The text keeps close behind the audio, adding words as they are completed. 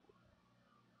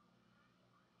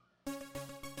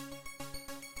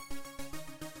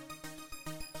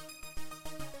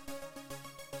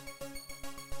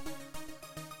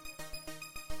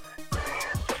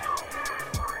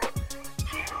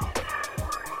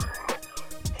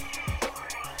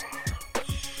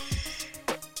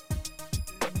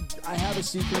I have a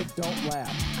secret. Don't laugh.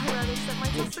 I'd rather set my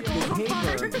testicles on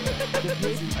fire.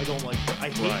 I don't like. I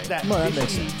hate that Well, that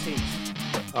makes fishy sense.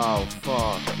 taste. Oh,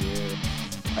 fuck you.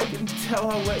 I can tell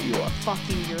how wet you are. Fuck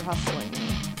you, you're hustling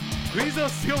me. Please don't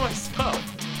steal my stuff.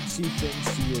 See things,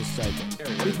 see your psycho.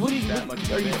 Dude, what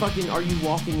are you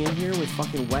walking in here with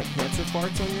fucking wet cancer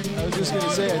farts on your hands? I was just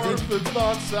gonna say, I think. It's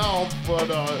not south, but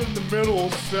in the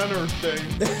middle center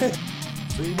thing.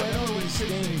 So we went on these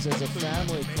things as a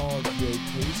family called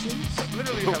vacations.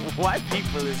 Literally, White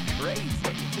people is crazy.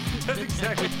 that's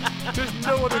exactly. There's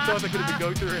no other thought that could have been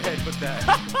going through her head but that.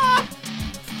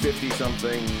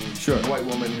 50-something white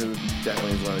woman who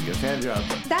definitely is one of the hand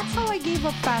jobs. That's how I gave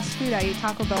up fast food. I ate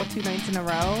Taco Bell 2 nights in a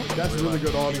row. That's really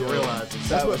good audio. Realizes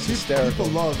That's what people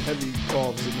love heavy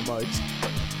calls in the mics.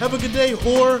 Have a good day,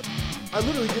 whore. I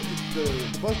literally give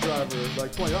the bus driver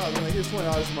like $20. I'm like, here's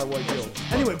 $20 for my white deal.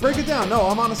 Anyway, break it down. No,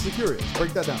 I'm honestly curious.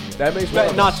 Break that down. That makes But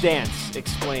one not of us. dance.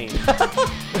 Explain. After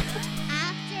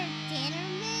dinner,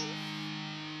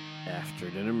 After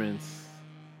Dinner Mints.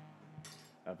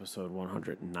 Episode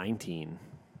 119.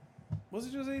 Was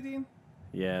it just 18?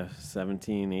 Yeah,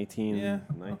 17, 18. Yeah.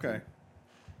 19. Okay.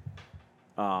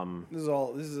 This is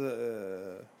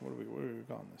what are we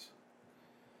calling this?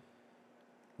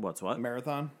 What's what?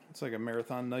 Marathon. It's like a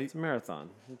marathon night. It's a marathon.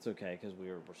 It's okay because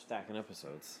we're stacking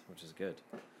episodes, which is good.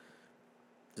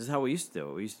 This is how we used to do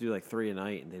it. We used to do like 3 a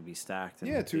night and they'd be stacked. And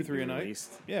Yeah, 2, they'd 3 be a night.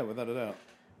 released. Yeah, without a doubt.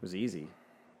 It was easy.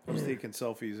 I was taking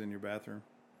selfies in your bathroom.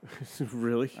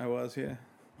 Really? I was, yeah.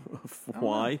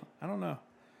 Why? I don't know.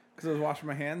 Because I was washing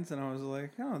my hands and I was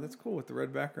like, oh, that's cool with the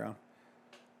red background.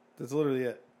 That's literally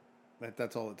it.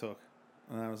 That's all it took.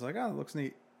 And I was like, oh, it looks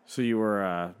neat. So you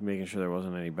were making sure there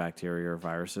wasn't any bacteria or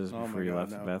viruses Oh before my you God,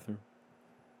 left no. the bathroom?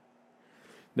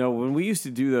 No, when we used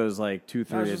to do those like 2,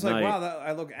 3 I was at just night. like, wow,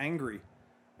 I look angry.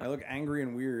 I look angry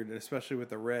and weird, especially with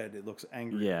the red. It looks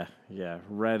angry. Yeah.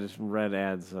 Red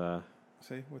adds.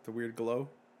 See, with the weird glow,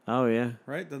 Oh yeah.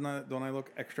 right? Don't I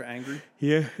look extra angry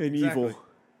Yeah, and Exactly. evil.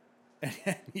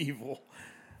 and evil?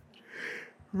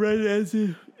 Red adds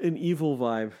an evil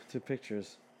vibe to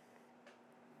pictures.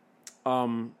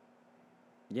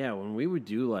 Yeah, when we would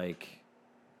do like,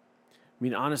 I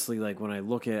mean, honestly, like when I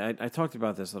look at, I talked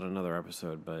about this on another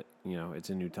episode, but you know, it's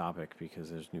a new topic because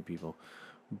there's new people.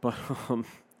 But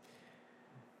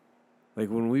like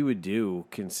when we would do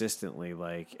consistently,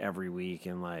 like every week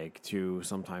and like 2,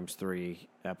 sometimes 3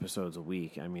 episodes a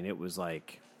week. I mean, it was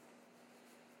like,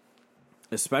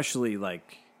 especially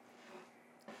like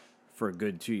for a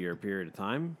good 2-year period of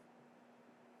time,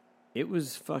 it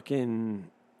was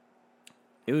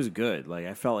good. Like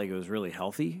I felt like it was really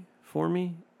healthy for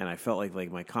me, and I felt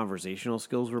like my conversational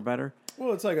skills were better.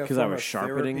 Well, it's like a 'Cause I form was of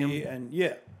sharpening therapy, them. and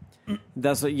yeah, And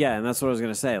that's what I was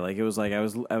gonna say. Like it was like I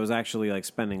was actually like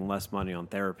spending less money on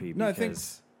therapy no, I because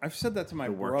think I've said that to my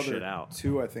to work brother shit out.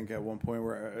 too. I think at one point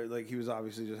where like he was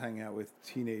obviously just hanging out with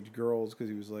teenage girls because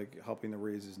he was like helping to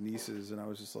raise his nieces, and I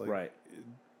was just like, right. I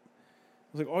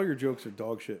was like, all your jokes are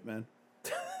dog shit, man.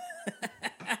 Do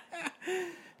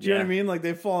you know what I mean? Like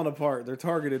they've fallen apart. They're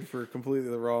targeted for completely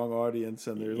the wrong audience,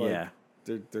 and they're like,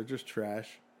 they're just trash.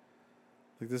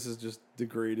 Like this is just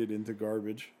degraded into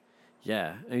garbage.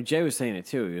 Yeah, I mean, Jay was saying it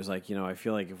too. He was like, I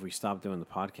feel like if we stop doing the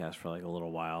podcast for like a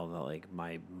little while, that like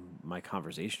my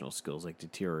conversational skills like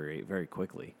deteriorate very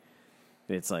quickly.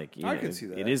 It's like I could see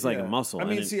that. It is like yeah. a muscle. I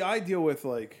mean, and see, I deal with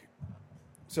like,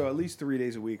 so at least 3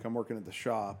 days a week, I'm working at the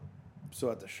shop. So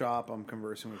at the shop, I'm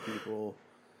conversing with people.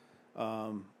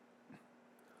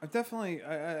 I definitely,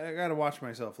 I got to watch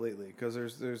myself lately because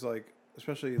there's like,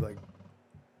 especially like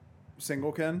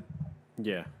Single Ken.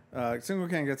 yeah, Single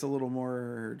Ken gets a little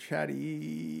more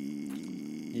chatty.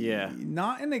 Yeah.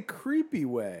 Not in a creepy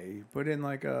way, but in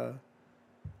like a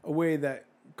way that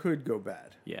could go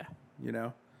bad. yeah, You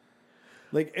know?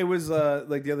 Like it was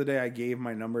like the other day I gave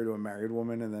my number to a married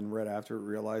woman and then right after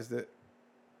realized it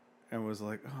and was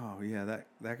like, "Oh, yeah,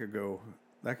 that could go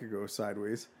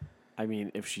sideways." I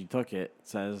mean, if she took it, it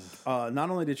says Not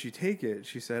only did she take it,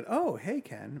 she said, "Oh, hey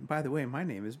Ken, by the way, my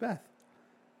name is Beth."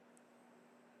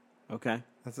 okay.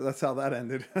 That's how that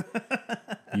ended.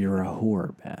 You're a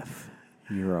whore, Beth.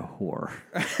 You're a whore.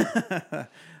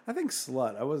 I think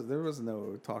slut. There was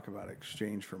no talk about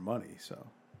exchange for money, so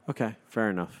Okay, fair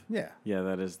enough. yeah. Yeah,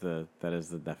 that is the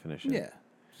definition. Yeah.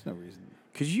 There's no reason.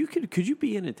 Could you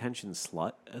be an attention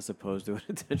slut as opposed to an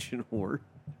attention whore?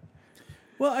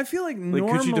 Well, I feel like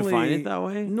normally... could you define it that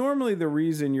way? Normally, the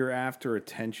reason you're after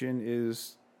attention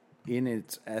is, in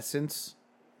its essence,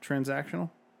 transactional.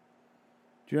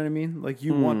 Do you know what I mean? Like,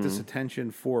 you want this attention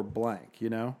for blank, you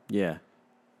know? Yeah.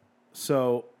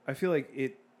 So, I feel like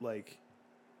it, like...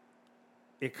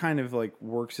 it kind of like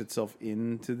works itself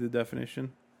into the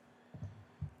definition.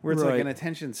 Where it's like Right. an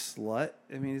attention slut.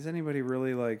 I mean, is anybody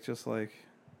really like just like?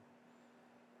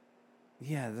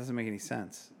 Yeah, it doesn't make any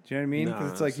sense. Do you know what I mean? No,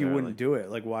 Because it's like you necessarily. wouldn't do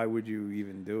it. Like, why would you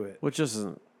even do it? Which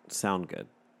doesn't sound good.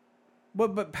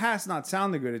 But past not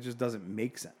sounding good, it just doesn't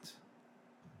make sense.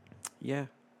 Yeah.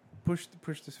 Push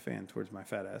this fan towards my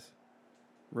fat ass.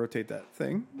 Rotate that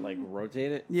thing. Like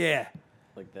rotate it Yeah.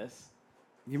 like this.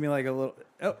 Give me like a little.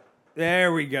 Oh,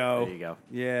 there we go. There you go.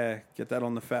 Yeah, get that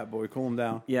on the fat boy. Cool him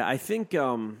down. Yeah, I think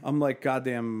I'm like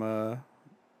goddamn.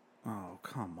 Oh,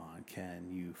 come on, Ken,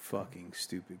 you fucking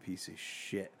stupid piece of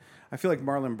shit. I feel like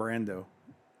Marlon Brando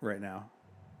right now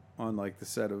on like the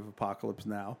set of Apocalypse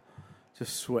Now,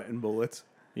 just sweating bullets.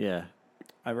 yeah,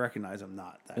 I recognize I'm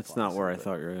not that. it's not classy, where I but-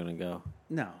 thought you were gonna go.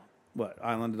 No. What?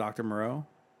 Island of Dr. Moreau?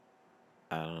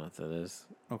 I don't know what that is.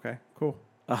 Okay, cool.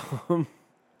 Um,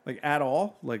 Like at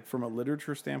all? Like from a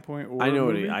literature standpoint? Or I know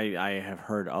what movie? I have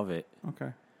heard of it.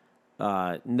 Okay.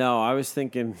 No, I was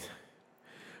thinking.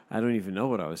 I don't even know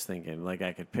what I was thinking. Like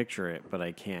I could picture it, but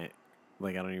I can't.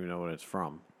 Like I don't even know what it's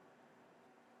from.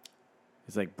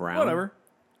 It's like brown. Whatever.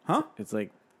 Huh? It's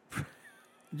like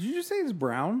Did you just say it's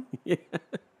brown? yeah.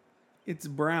 It's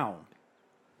brown.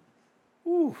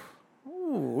 Ooh.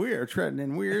 Ooh, we are treading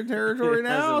in weird territory It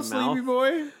has now, a sleepy mouth.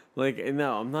 boy. Like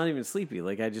no, I'm not even sleepy.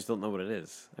 Like I just don't know what it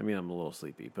is. I mean, I'm a little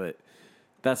sleepy, but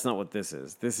that's not what this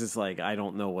is. This is like I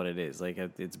don't know what it is. Like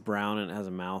it's brown and it has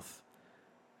a mouth.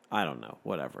 I don't know.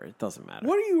 Whatever. It doesn't matter.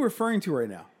 What are you referring to right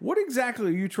now? What exactly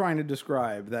are you trying to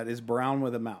describe that is brown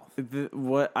with a mouth?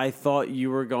 What I thought you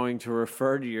were going to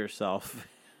refer to yourself.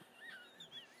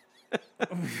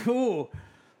 Cool.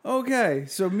 Okay,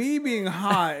 so me being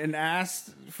hot and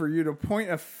asked for you to point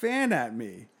a fan at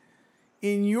me,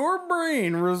 in your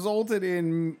brain resulted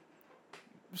in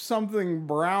something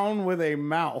brown with a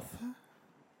mouth.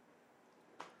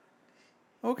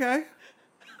 Okay.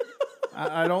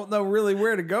 I don't know really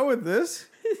where to go with this.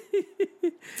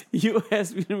 You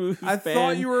asked me to move the I fan.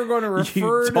 thought you were going to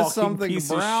refer to talking something piece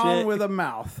of brown shit. with a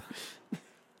mouth.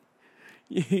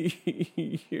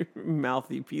 You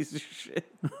mouthy piece of shit.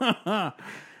 Yeah,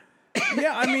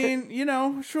 I mean, you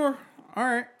know, sure. All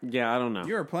right. Yeah, I don't know.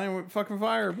 You were playing with fucking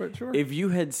fire, but sure. If you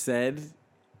had said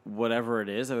whatever it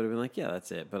is, I would have been like, yeah,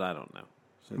 that's it. But I don't know.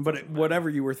 So it But doesn't matter. whatever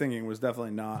you were thinking was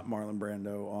definitely not Marlon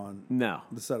Brando on No.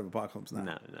 the set of Apocalypse Now.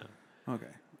 No. Okay.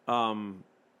 I'm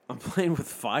playing with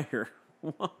fire.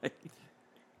 Why?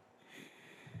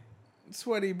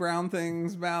 Sweaty brown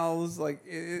things, mouths, like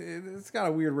it's got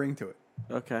a weird ring to it.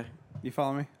 Okay. You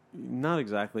follow me? Not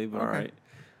exactly, but Okay.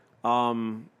 all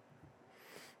right.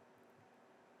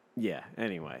 Yeah,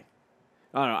 anyway.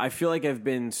 I don't know. I feel like I've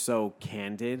been so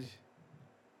candid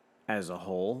as a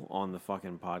whole on the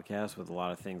fucking podcast with a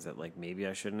lot of things that like maybe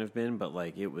I shouldn't have been, but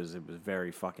like it was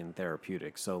very fucking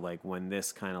therapeutic. So like when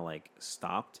this kind of like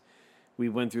stopped, we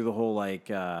went through the whole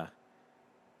like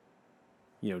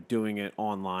doing it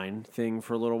online thing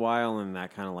for a little while, and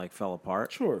that kind of like fell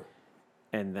apart. Sure.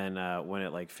 And then when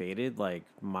it like faded, like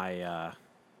my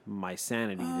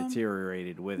sanity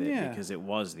deteriorated with it yeah. because it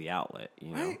was the outlet,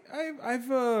 you know.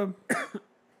 I've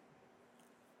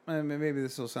I mean, maybe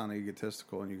this will sound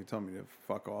egotistical, and you can tell me to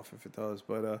fuck off if it does.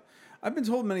 But I've been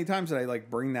told many times that I like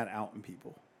bring that out in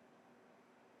people.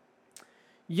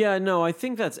 Yeah, no, I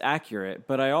think that's accurate,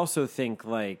 but I also think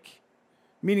like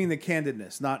Meaning the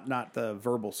candidness, not the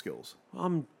verbal skills.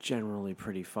 I'm generally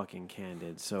pretty fucking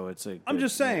candid, so it's a. I'm good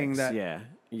just saying mix. that-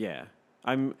 Yeah.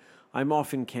 I'm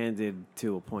often candid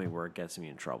to a point where it gets me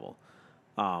in trouble.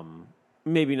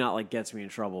 Maybe not like gets me in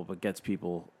trouble, but gets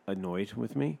people annoyed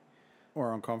with me.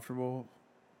 Or uncomfortable.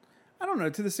 I don't know,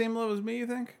 to the same level as me, you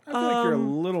think? I feel like you're a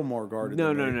little more guarded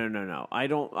No, than me. no. I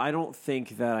don't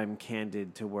think that I'm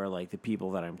candid to where like the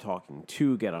people that I'm talking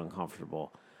to get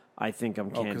uncomfortable. I think I'm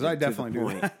candid because I definitely to the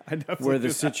do point that. I definitely where do the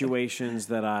that. situations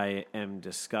that I am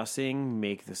discussing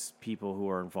make the people who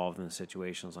are involved in the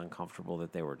situations uncomfortable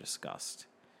that they were discussed.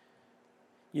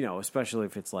 You know, especially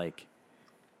if it's like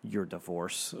your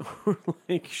divorce or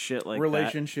like shit like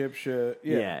Relationship shit. that.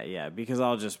 Yeah. Yeah, because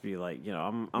I'll just be like, you know,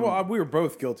 I'm Well, we were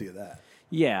both guilty of that.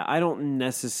 yeah, I don't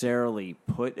necessarily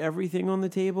put everything on the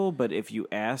table, but if you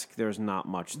ask, there's not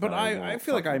much. But that I won't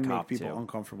feel like I fucking make cop people to.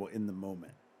 uncomfortable in the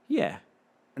moment. Yeah,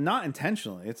 Not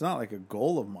intentionally. It's not like a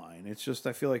goal of mine. It's just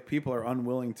I feel like people are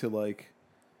unwilling to like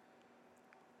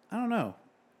I don't know,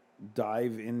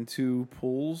 dive into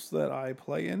pools that I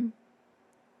play in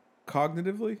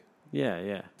cognitively.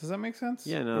 yeah. Does that make sense?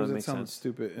 Yeah, Or no, does it it makes sound sense.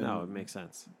 stupid and No, it makes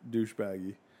sense.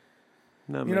 douchebaggy?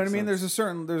 No, it You know what I makes mean?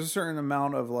 sense. There's a certain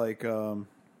amount of like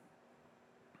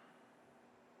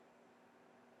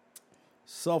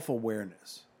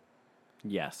self-awareness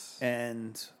Yes.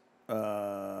 and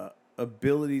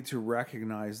ability to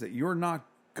recognize that you're not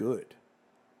good.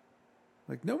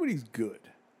 Like, nobody's good.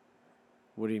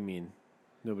 What do you mean?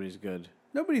 Nobody's good.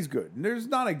 Nobody's good. There's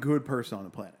not a good person on the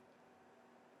planet.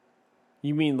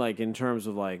 You mean like in terms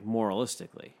of like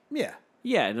moralistically? Yeah.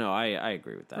 Yeah, no, I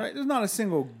agree with that. Right? There's not a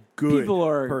single good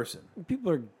person.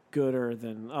 People are gooder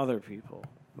than other people,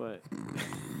 but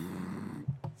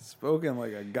Spoken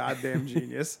like a goddamn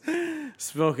genius.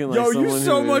 spoken like Yo, someone you're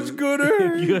so who much is gooder.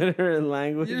 gooder in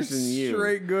language You're than you.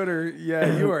 straight gooder.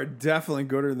 Yeah, you are definitely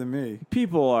gooder than me.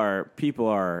 People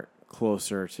are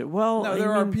closer to No,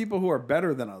 there are people who are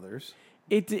better than others.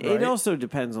 It right? also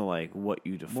depends on like what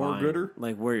you define, More gooder?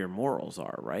 like where your morals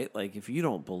are, right? Like if you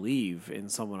don't believe in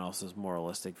someone else's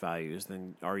moralistic values,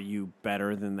 then are you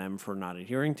better than them for not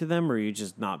adhering to them, or are you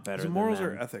just not better Is it than morals them?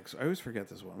 or ethics? I always forget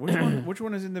this one. Which one? Which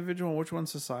one is individual and which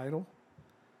one's societal?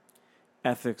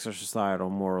 Ethics are societal,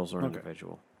 morals are Okay.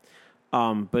 individual.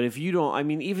 But if you don't, I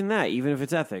mean, even that, even if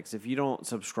it's ethics, if you don't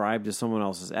subscribe to someone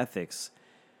else's ethics,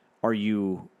 are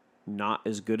you not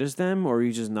as good as them, or are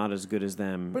you just not as good as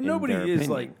them? But in nobody their is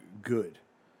opinion? like good.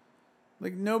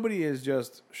 Like nobody is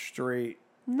just straight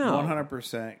No.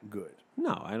 100% good.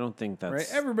 No, I don't think that's Right?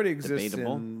 Everybody exists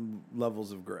debatable. in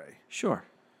levels of gray. Sure.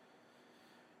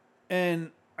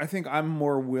 And I think I'm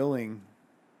more willing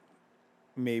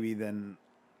maybe than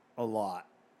a lot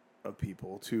of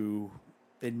people to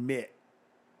admit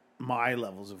my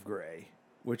levels of gray,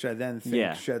 which I then think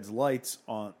Yeah. sheds light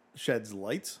on their Sheds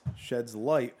lights.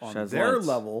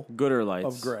 level Gooder lights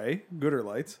of gray, gooder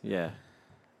lights, Yeah.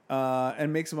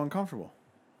 and makes them uncomfortable.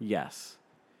 Yes.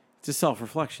 It's a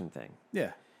self-reflection thing.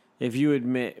 Yeah. If you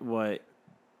admit what,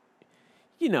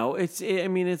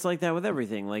 it's like that with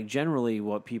everything. Like generally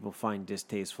what people find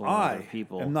distasteful in other I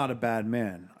people. am not a bad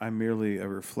man. I'm merely a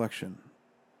reflection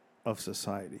of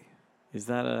society. Is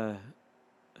that I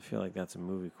feel like that's a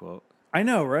movie quote. I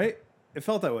know, right? It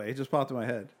felt that way. It just popped in my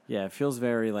head. Yeah, it feels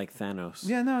very like Thanos.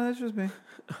 Yeah, no, that's just me.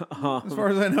 As far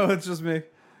as I know, it's just me.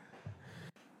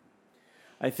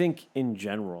 I think in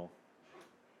general,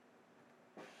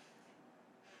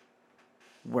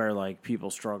 where like people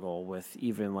struggle with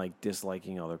even like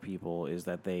disliking other people is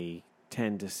that they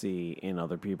tend to see in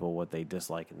other people what they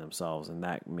dislike in themselves, and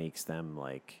that makes them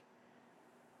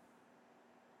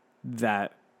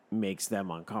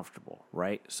uncomfortable,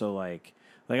 right? So like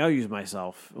I'll use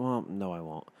myself. Well, no, I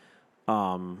won't.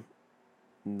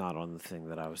 Not on the thing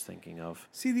that I was thinking of.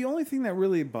 See, the only thing that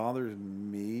really bothers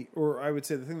me, or I would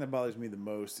say the thing that bothers me the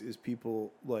most, is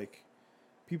people's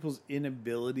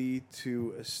inability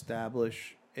to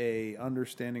establish a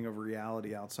understanding of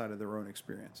reality outside of their own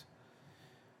experience.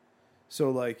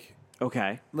 So, like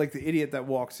Okay. the idiot that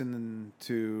walks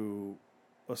into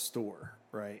a store,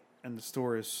 right? And the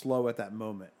store is slow at that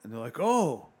moment. And they're like,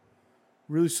 oh,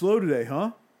 really slow today,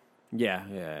 huh?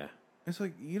 Yeah. It's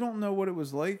like, you don't know what it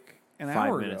was like an 5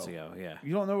 hour minutes ago. Yeah.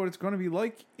 You don't know what it's going to be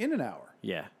like in an hour.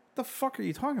 Yeah. What the fuck are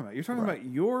you talking about? You're talking Right.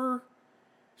 about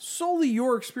solely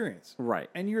your experience. Right.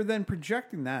 And you're then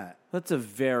projecting that. That's a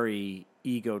very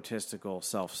egotistical,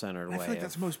 self-centered way. I feel like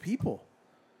that's most people,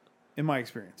 in my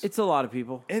experience. It's a lot of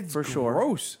people. It's for sure.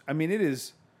 gross. I mean, it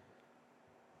is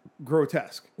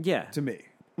grotesque Yeah. to me.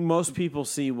 Most people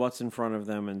see what's in front of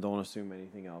them and don't assume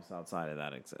anything else outside of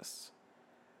that exists.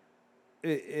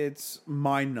 It's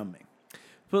mind-numbing.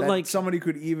 But That like, somebody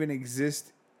could even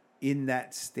exist in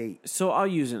that state. so I'll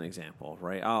use an example,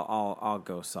 right? I'll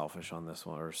go selfish on this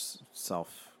one, or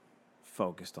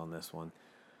self-focused on this one.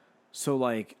 So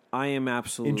like, I am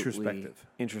absolutely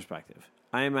introspective.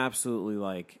 I am absolutely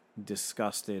like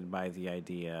disgusted by the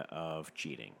idea of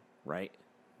cheating, right?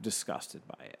 Disgusted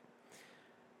by it.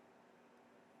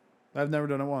 I've never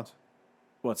done it once.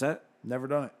 What's that? Never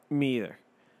done it. Me either.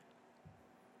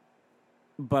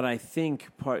 But I think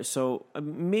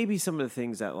maybe some of the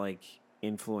things that like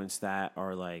influence that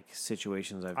are like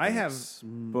situations I've been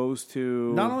exposed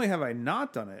to. Not only have I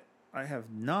not done it, I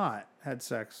have not had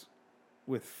sex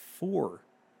with 4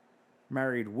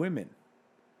 married women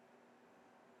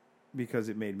because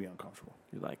it made me uncomfortable.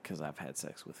 You're like, because I've had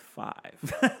sex with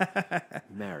 5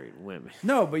 married women.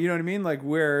 No, but you know what I mean? Like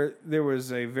where there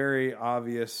was a very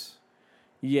obvious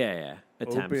Yeah.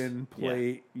 Attempts. open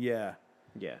plate. Yeah.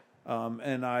 Yeah.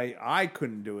 And I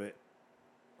couldn't do it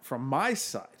from my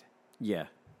side. Yeah.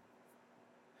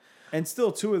 And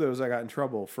still 2 of those I got in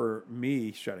trouble for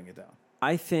me shutting it down.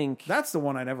 I think That's the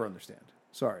one I never understand.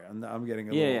 Sorry, I'm getting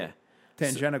a Yeah, little yeah.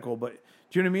 tangential, but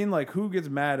do you know what I mean? Like, who gets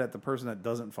mad at the person that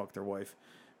doesn't fuck their wife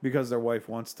because their wife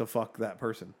wants to fuck that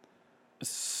person?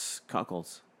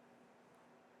 cuckolds.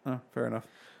 Fair enough.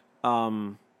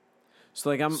 So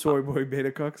like I'm Soy boy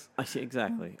beta cucks.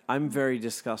 exactly. I'm very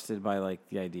disgusted by like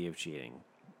the idea of cheating.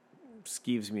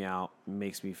 Skeeves me out,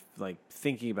 makes me like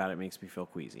thinking about it makes me feel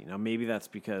queasy. Now maybe that's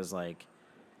because like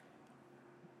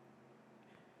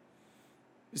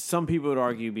some people would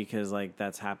argue because like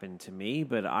that's happened to me,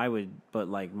 but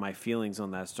like my feelings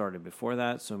on that started before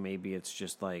that, so maybe it's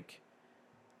just like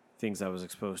things I was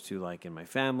exposed to like in my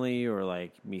family or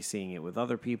like me seeing it with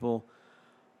other people.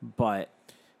 But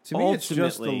To me, it's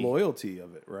just the loyalty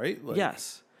of it, right? Like,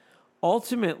 yes.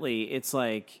 Ultimately, it's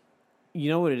like, you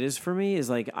know what it is for me is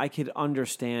like I could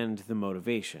understand the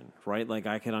motivation, right? Like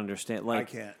I could understand. Like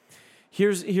I can't.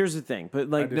 Here's the thing, but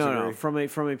like no, disagree.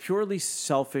 from a purely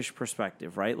selfish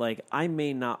perspective, right? Like I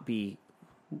may not be.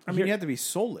 I mean, you have to be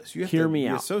soulless. You have hear to me be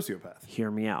out. a sociopath.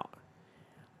 Hear me out.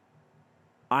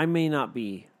 I may not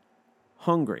be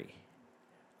hungry.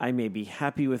 I may be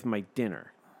happy with my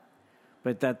dinner,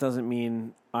 but that doesn't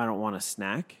mean I don't want a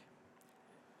snack.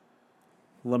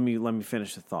 Let me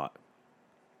finish the thought.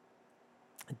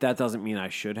 That doesn't mean I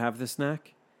should have the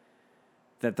snack.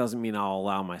 That doesn't mean I'll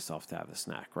allow myself to have the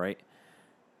snack, right?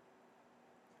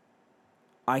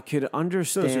 I could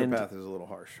understand. Sociopath is a little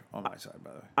harsh on my side,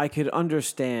 by the way. I could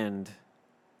understand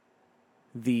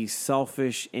the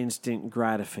selfish instant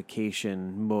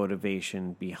gratification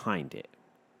motivation behind it.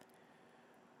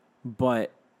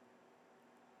 But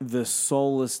the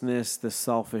soullessness, the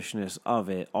selfishness of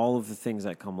it, all of the things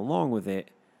that come along with it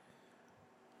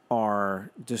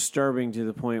are disturbing to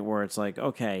the point where it's like,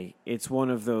 okay, it's one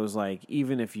of those like,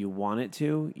 even if you want it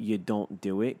to, you don't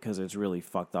do it because it's really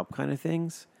fucked up kind of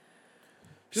things.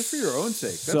 Just for your own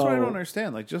sake. That's what I don't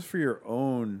understand. Like, just for your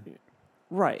own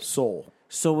right soul.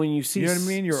 So when you see, You know what I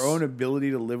mean? Your own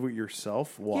ability to live with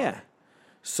yourself. Why? yeah.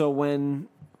 So when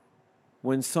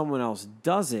someone else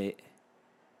does it,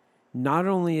 not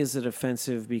only is it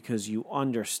offensive because you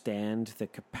understand the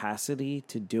capacity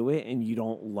to do it and you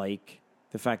don't like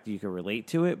the fact that you can relate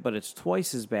to it, but it's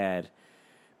twice as bad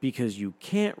because you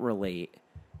can't relate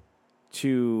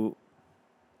to,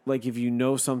 like, if you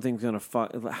know something's going to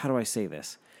fuck. How do I say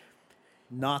this?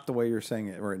 Not the way you're saying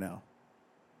it right now.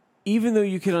 Even though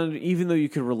you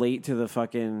could relate to the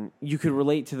fucking, you could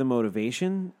relate to the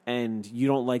motivation, and you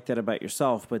don't like that about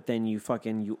yourself, but then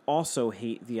you also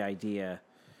hate the idea.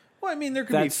 Well, I mean, there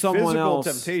could That be someone physical else-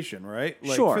 temptation, right?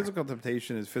 Like, Sure. physical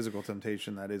temptation is physical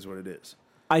temptation. That is what it is.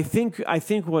 I think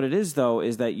what it is though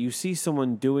is that you see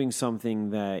someone doing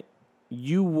something that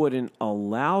you wouldn't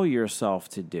allow yourself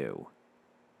to do,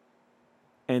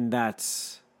 and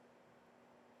that's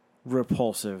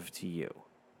repulsive to you.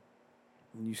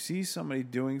 You see somebody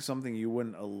doing something you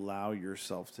wouldn't allow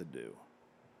yourself to do.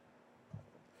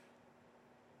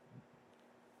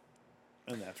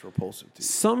 And that's repulsive to you.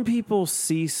 Some people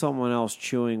see someone else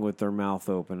chewing with their mouth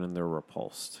open and they're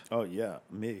repulsed. Oh, yeah,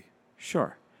 me.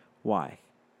 Sure. Why?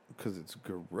 Because it's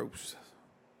gross.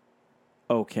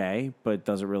 Okay, but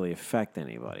does it really affect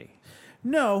anybody?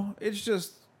 No, it's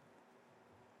just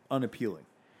unappealing.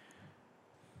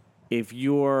 Have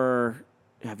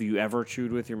you ever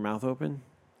chewed with your mouth open?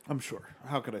 I'm sure.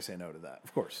 How could I say no to that?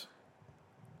 Of course.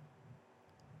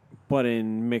 But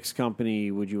in mixed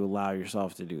company, would you allow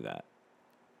yourself to do that?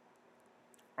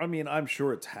 I mean, I'm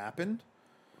sure it's happened.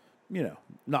 You know,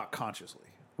 not consciously.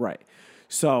 Right.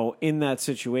 So in that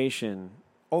situation,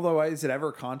 Although, is it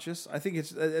ever conscious? I think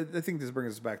this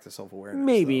brings us back to self-awareness.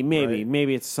 maybe right?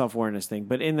 it's a self-awareness thing.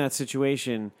 But in that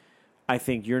situation, I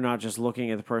think you're not just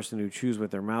looking at the person who chews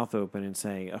with their mouth open and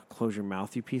saying, oh, close your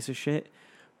mouth, you piece of shit.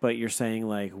 But you're saying,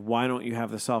 like, why don't you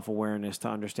have the self-awareness to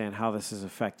understand how this is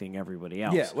affecting everybody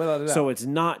else? Yeah, without a doubt. So it's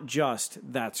not just,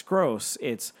 that's gross.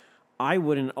 It's, I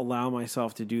wouldn't allow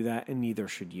myself to do that, and neither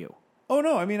should you. Oh,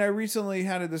 no. I mean, I recently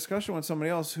had a discussion with somebody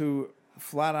else who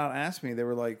flat out asked me, they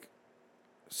were like,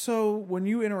 so when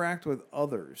you interact with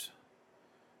others,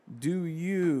 do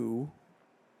you,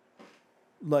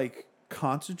 like,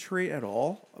 concentrate at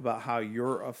all about how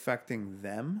you're affecting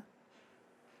them?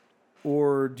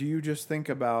 Or do you just think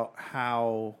about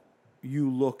how you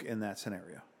look in that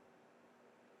scenario?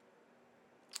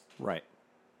 Right.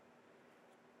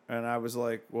 And I was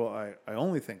like, well, I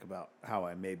only think about how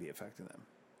I may be affecting them.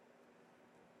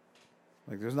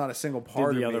 Like, there's not a single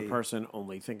part Did the of other me. person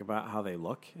only think about how they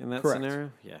look in that Correct.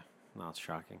 scenario? Yeah. No, it's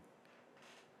shocking.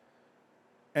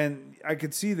 And I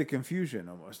could see the confusion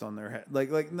almost on their head.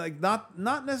 Like not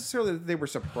necessarily that they were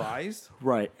surprised,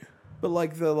 Right. but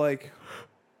like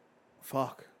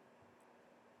fuck.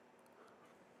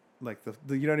 Like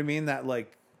the you know what I mean? That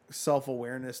like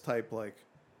self-awareness type, like,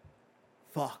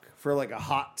 fuck, for like a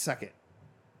hot second.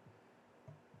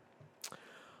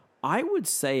 I would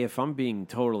say, if I'm being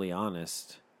totally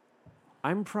honest,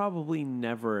 I'm probably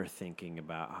never thinking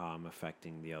about how I'm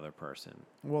affecting the other person.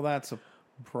 Well, that's a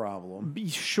problem. Be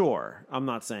sure, I'm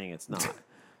not saying it's not.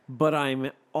 But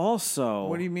I'm also...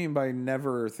 What do you mean by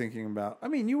never thinking about... I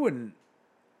mean, you wouldn't...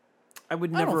 I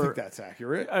would I never... don't think that's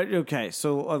accurate. Okay,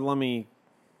 so let me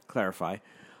clarify.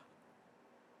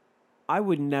 I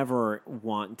would never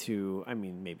want to... I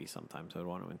mean, maybe sometimes I would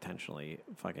want to intentionally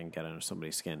fucking get under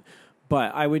somebody's skin.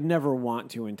 But I would never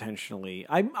want to intentionally...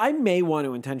 I may want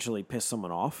to intentionally piss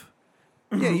someone off.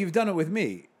 Yeah, you've done it with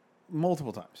me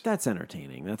multiple times. That's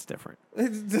entertaining. That's different.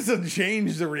 It doesn't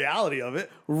change the reality of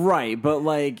it. Right, but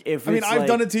like if I mean, it's I've like,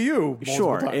 done it to you multiple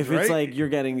sure, times, if right? it's like you're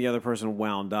getting the other person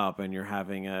wound up and you're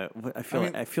having a...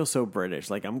 I feel so British.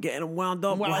 Like, I'm getting them wound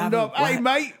up. Hey,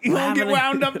 mate, you don't get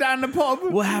wound up down the pub.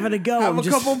 We're having a go. Have a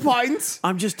couple pints.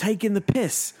 I'm just taking the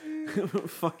piss.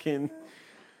 Fucking...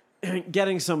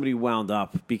 Getting somebody wound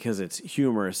up because it's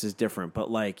humorous is different,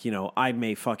 but like, you know, I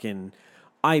may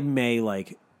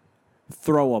like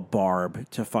throw a barb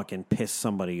to fucking piss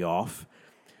somebody off,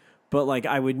 but like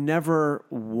I would never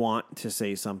want to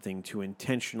say something to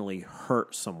intentionally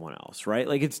hurt someone else, right?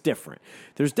 Like it's different.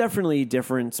 There's definitely a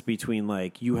difference between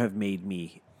like you've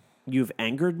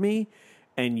angered me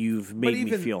and you've made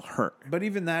me feel hurt. But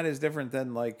even that is different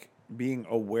than like being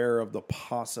aware of the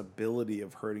possibility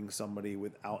of hurting somebody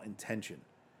without intention.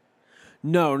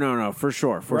 No, for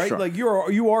sure, right? sure. Like you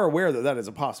are aware that is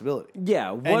a possibility.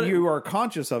 Yeah, and you are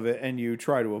conscious of it, and you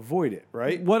try to avoid it.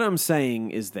 Right? What I'm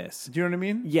saying is this. Do you know what I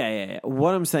mean? Yeah.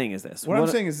 What I'm saying is this. What I'm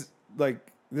saying is like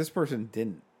this person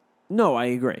didn't. No, I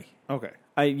agree. Okay.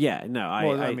 I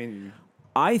mean,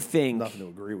 I think nothing to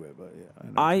agree with, but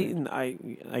yeah,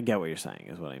 I get what you're saying.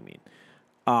 Is what I mean.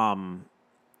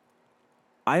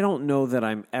 I don't know that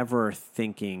I'm ever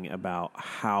thinking about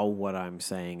how what I'm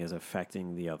saying is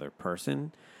affecting the other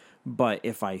person, but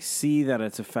if I see that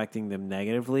it's affecting them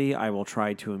negatively, I will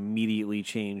try to immediately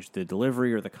change the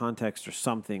delivery or the context or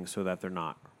something so that they're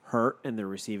not hurt and they're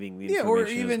receiving the information or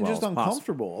even as well just as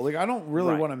uncomfortable. possible. Like I don't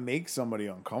really Right. want to make somebody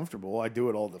uncomfortable. I do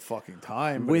it all the fucking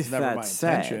time, but With it's never that my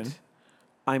said, intention.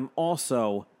 I'm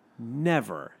also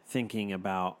never thinking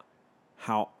about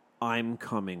how I'm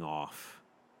coming off.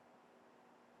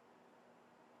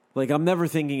 Like, I'm never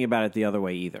thinking about it the other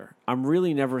way either. I'm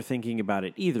really never thinking about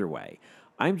it either way.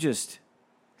 I'm just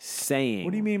saying...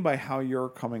 What do you mean by how you're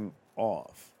coming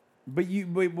off? But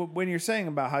when you're saying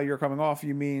about how you're coming off,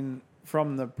 you mean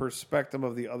from the perspective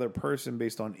of the other person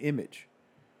based on image.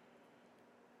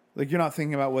 Like, you're not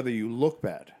thinking about whether you look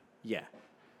bad. Yeah.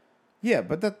 Yeah,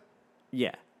 but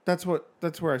Yeah. that's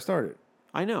where I started.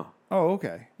 I know. Oh,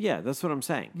 okay. Yeah, that's what I'm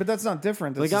saying. But that's not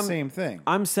different. That's the same thing.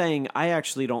 I'm saying I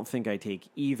actually don't think I take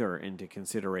either into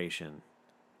consideration.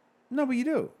 No, but you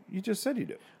do. You just said you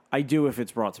do. I do if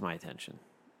it's brought to my attention.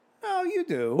 No, you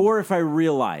do. Or if I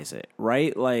realize it,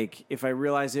 right? Like, if I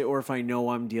realize it or if I know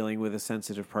I'm dealing with a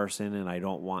sensitive person and I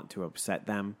don't want to upset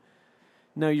them.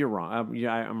 No, you're wrong.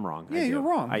 I'm wrong. Yeah, you're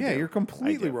wrong. Yeah, you're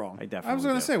completely wrong. I definitely I was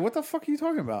going to do. say, what the fuck are you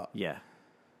talking about? Yeah.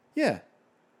 Yeah.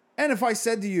 And if I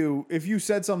said to you, if you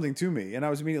said something to me and I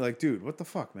was immediately like, dude, what the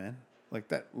fuck, man? Like,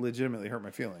 that legitimately hurt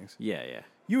my feelings. Yeah.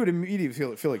 You would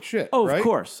immediately feel like shit, Oh, right?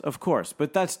 of course.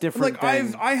 But that's different Like,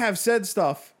 than... I have said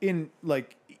stuff in,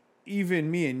 like,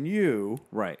 even me and you,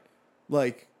 Right.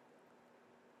 like,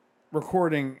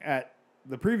 recording at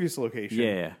the previous location.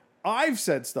 Yeah. I've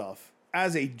said stuff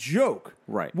as a joke.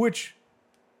 Right. Which,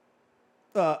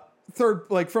 from a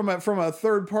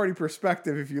third party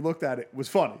perspective, if you looked at it, was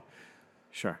funny.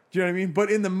 Sure. Do you know what I mean? But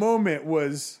in the moment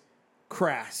was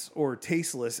crass or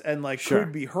tasteless and like Sure.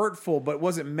 could be hurtful, but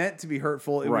wasn't meant to be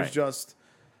hurtful. It was Right. just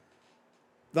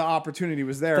the opportunity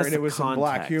was there That's and it the was some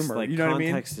black context. humor. Like, You know what I mean?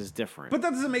 context is different. But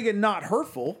that doesn't make it not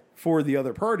hurtful for the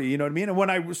other party. You know what I mean? And when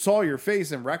I saw your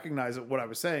face and recognized that what I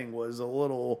was saying was a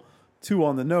little too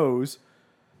on the nose,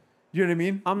 you know what I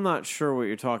mean? I'm not sure what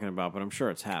you're talking about, but I'm sure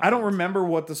it's happened. I don't remember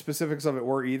what the specifics of it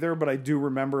were either, but I do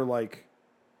remember like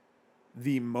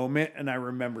the moment and I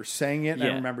remember saying it and I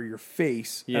Yeah. remember your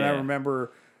face and Yeah. I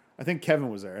remember I think Kevin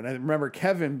was there and I remember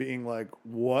Kevin being like,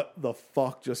 what the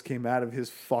fuck just came out of his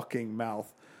fucking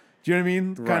mouth? Do you know what I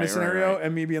mean? Kind Right, of scenario. right.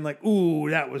 And me being like, ooh,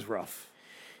 that was rough.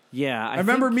 Yeah. I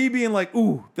remember me being like,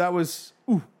 ooh, that was,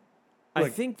 ooh. I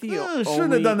like, think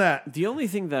shouldn't have done that. The only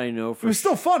thing that I know It for was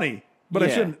still funny, but I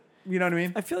Yeah. shouldn't. You know what I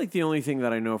mean? I feel like the only thing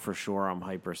that I know for sure I'm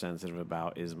hypersensitive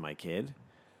about is my kid,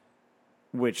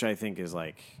 which I think is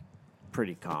like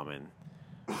pretty common.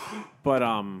 But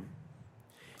I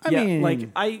yeah, mean, like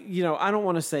I don't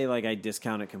want to say like I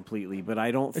discount it completely, but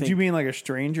I don't think do you mean like a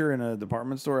stranger in a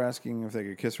department store asking if they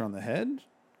could kiss her on the head?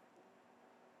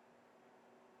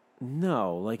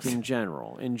 No, like in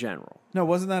general. In general. No,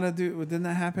 wasn't that a dude? Didn't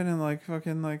that happen in like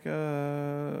fucking like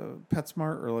a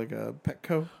PetSmart or like a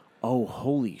Petco? Oh,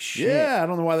 holy shit. Yeah, I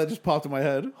don't know why that just popped in my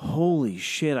head. Holy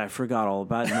shit, I forgot all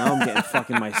about it. Now I'm getting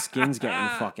fucking, my skin's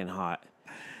getting fucking hot.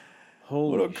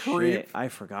 Holy What a creep. shit, I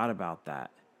forgot about that.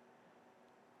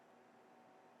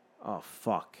 Oh,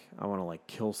 fuck. I want to, like,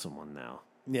 kill someone now.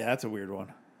 Yeah, that's a weird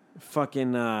one.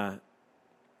 Fucking, no,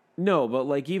 but,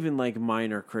 like, even, like,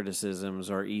 minor criticisms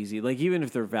are easy. Like, even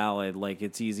if they're valid, like,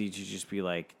 it's easy to just be,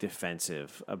 like,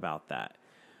 defensive about that.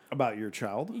 About your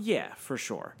child? Yeah, for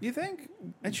sure. You think?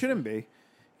 It shouldn't be.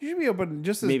 You should be open,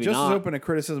 just as Maybe as not. open to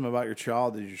criticism about your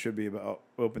child as you should be about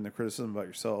open to criticism about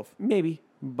yourself. Maybe,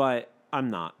 but I'm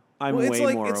not. I'm Well, it's way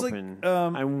like- more it's like, open.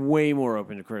 um, I'm way more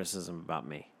open to criticism about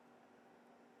me.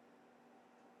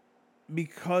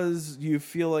 Because you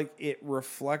feel like it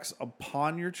reflects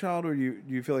upon your child, or do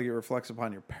you feel like it reflects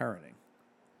upon your parenting?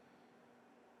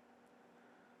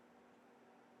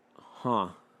 Huh.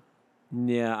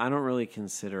 Yeah, I don't really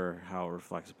consider how it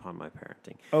reflects upon my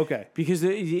parenting. Okay. Because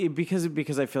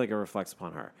I feel like it reflects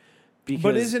upon her. Because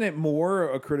But isn't it more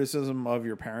a criticism of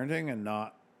your parenting and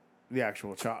not the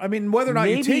actual child? I mean, whether or not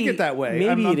you take it that way. Maybe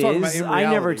I'm it talking about is. in I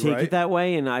never reality, take right? it that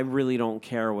way, and I really don't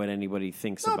care what anybody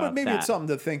thinks No, about but maybe that. it's something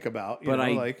to think about. You But know, I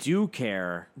like, do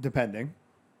care. depending.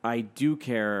 I do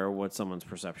care what someone's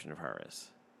perception of her is.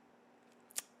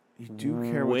 You do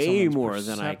care what way someone's more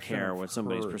than I perception care of what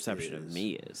somebody's her perception of is.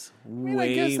 me is. I mean,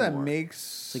 way I guess that more.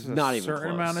 makes It's like a not even certain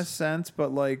close. amount of sense,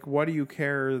 but like, what do you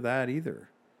care that either?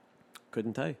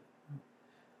 Couldn't tell you,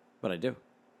 but I do.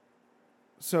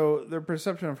 So their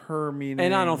perception of her meaning,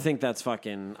 And I don't think that's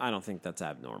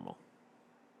abnormal.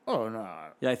 Oh no,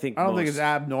 Yeah, I think I don't think most- it's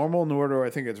abnormal, nor do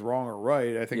I think it's wrong or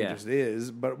right. I think Yeah. it just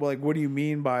is. But like, what do you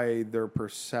mean by their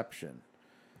perception?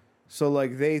 So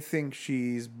like, they think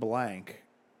she's blank,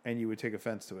 and you would take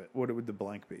offense to it. What would the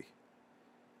blank be?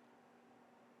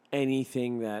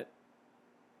 anything that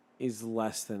is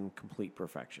less than complete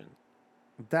perfection.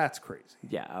 That's crazy.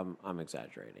 Yeah, I'm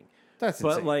exaggerating. That's But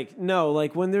insane. like no,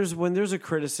 like when there's a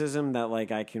criticism that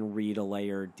like I can read a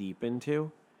layer deep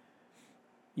into,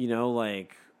 you know,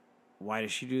 like why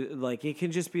does she do like it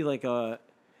can just be like a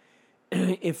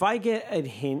if I get a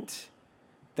hint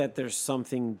that there's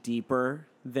something deeper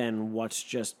than what's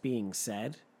just being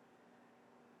said,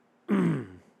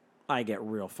 I get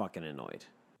real fucking annoyed.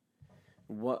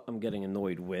 What I'm getting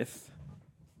annoyed with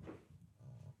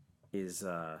is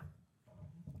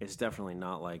it's definitely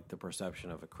not like the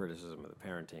perception of a criticism of the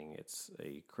parenting. It's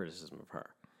a criticism of her.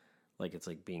 Like it's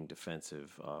like being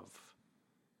defensive of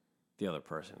the other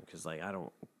person because like I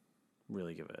don't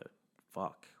really give a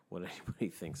fuck what anybody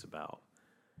thinks about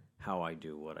how I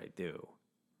do what I do.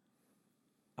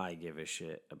 I give a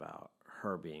shit about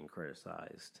her being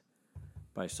criticized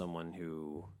by someone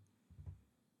who,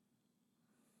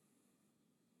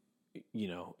 you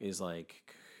know, is like,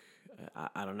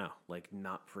 I don't know, like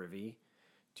not privy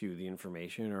to the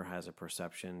information or has a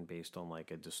perception based on like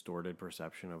a distorted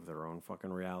perception of their own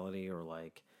fucking reality or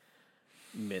like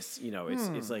you know,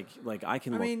 it's like I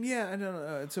can I look, mean, yeah, I don't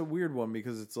know. It's a weird one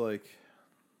because it's like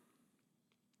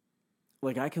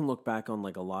I can look back on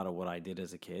like a lot of what I did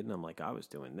as a kid and I'm like, I was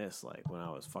doing this like when I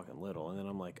was fucking little. And then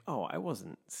I'm like, oh, I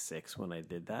wasn't 6 when I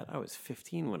did that. I was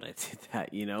 15 when I did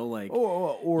that, you know, like,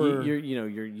 or you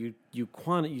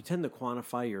tend to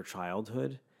quantify your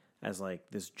childhood as like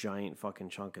this giant fucking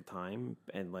chunk of time.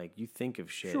 And like, you think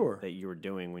of shit Sure. that you were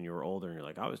doing when you were older and you're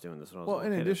like, I was doing this when I was a well,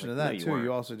 little in kid. addition to It's that, like, no, too, weren't.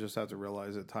 you also just have to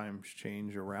realize that times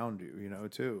change around you, you know,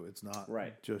 too. It's not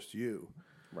Right. just you.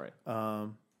 Right.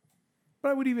 But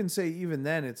I would even say, even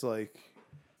then, it's like,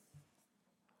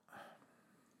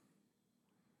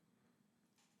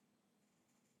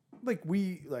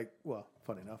 well,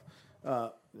 funny enough,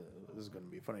 this is going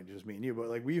to be funny to just me and you, but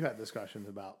like we've had discussions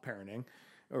about parenting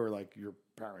or like your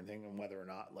parenting and whether or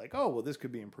not like, oh, well, this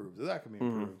could be improved or that could be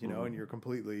improved, you know, and you're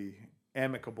completely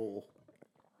amicable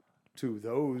to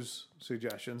those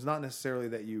suggestions. Not necessarily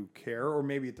that you care, or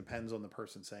maybe it depends on the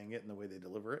person saying it and the way they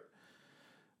deliver it.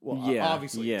 Well, Yeah,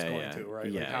 obviously it's yeah, going yeah. to,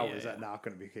 right? Yeah, like, how yeah, is that yeah. not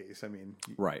going to be the case? I mean,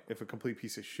 Right. if a complete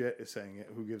piece of shit is saying it,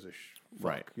 who gives a fuck,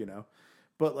 Right. you know?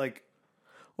 But, like,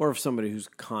 Or if somebody who's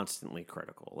constantly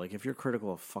critical. Like, if you're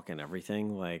critical of fucking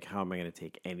everything, like, how am I going to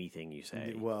take anything you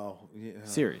say? well, yeah,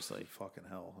 Seriously. fucking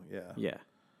hell, yeah. Yeah.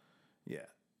 Yeah.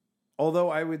 Although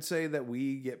I would say that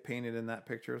we get painted in that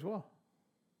picture as well.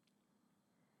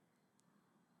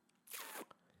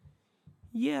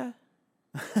 Yeah.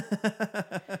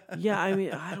 Yeah, I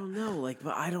mean, I don't know. Like,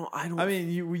 but I don't. I mean,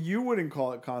 you wouldn't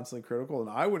call it constantly critical, and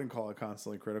I wouldn't call it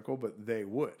constantly critical, but they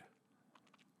would.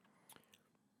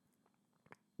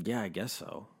 Yeah, I guess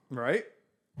so. Right?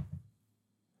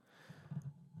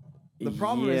 The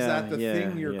problem is that the Yeah,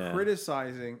 thing you're yeah.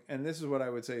 criticizing, and this is what I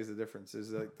would say is the difference,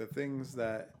 is like the things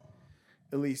that,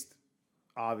 at least,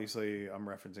 obviously, I'm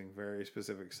referencing very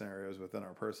specific scenarios within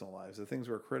our personal lives. The things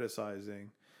we're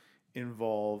criticizing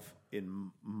involve,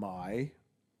 in my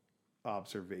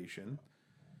observation,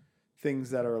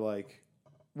 things that are like,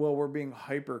 well, we're being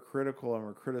hypercritical and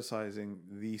we're criticizing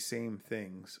the same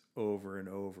things over and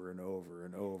over and over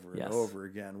and over Yes. and over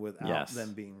again without Yes.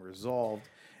 them being resolved.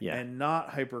 Yeah. And not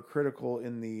hypercritical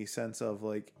in the sense of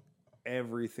like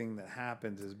everything that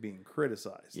happens is being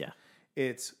criticized. Yeah.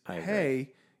 It's, I agree.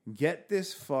 hey, get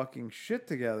this fucking shit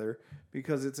together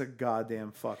because it's a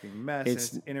goddamn fucking mess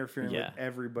It's- and it's interfering yeah. with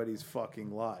everybody's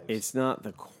fucking lives. It's not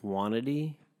the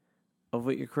quantity of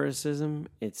what you're criticizing,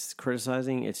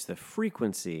 it's the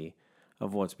frequency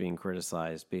of what's being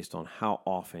criticized based on how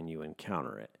often you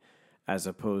encounter it, as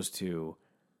opposed to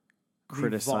the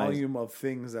criticize. volume of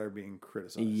things that are being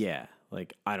criticized. Yeah,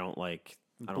 like I don't like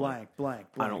Blank, blank, blank.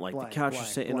 I don't like blank, the couch blank,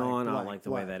 you're sitting blank, on. I don't blank, like the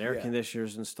way blank. that air Yeah.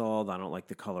 conditioner's installed. I don't like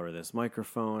the color of this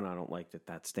microphone. I don't like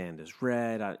that stand is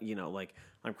red. Like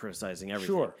I'm criticizing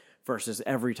everything. Sure. Versus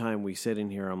every time we sit in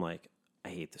here, I'm like, I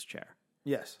hate this chair.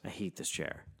 Yes. I hate this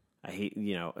chair. I hate,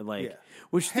 Yeah.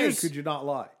 which Hey, there's, could you not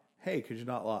lie? Hey, could you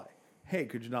not lie? Hey,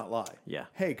 could you not lie? Yeah.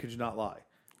 Hey, could you not lie?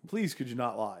 Please, could you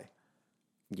not lie?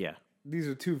 yeah, These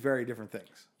are two very different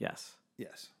things. yes,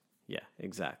 Yes. yeah,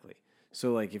 exactly.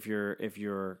 So like if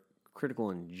you're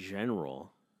critical in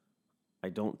general, I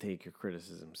don't take your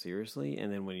criticism seriously.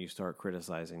 And then when you start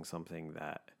criticizing something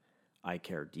that I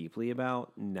care deeply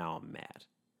about, now I'm mad.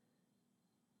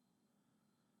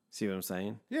 See what I'm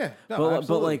saying? Yeah. No, But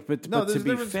absolutely. but no, to there's a be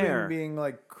difference fair, between being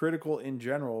like critical in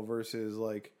general versus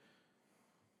like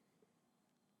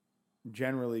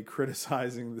generally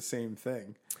criticizing the same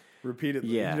thing repeatedly.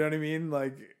 Yeah. You know what I mean?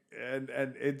 Like, and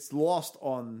it's lost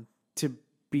on to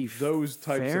be those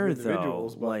types of fair,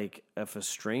 individuals, though, but- like if a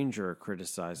stranger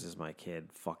criticizes my kid,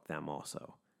 fuck them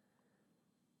also.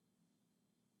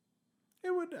 It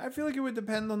would. I feel like it would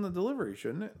depend on the delivery,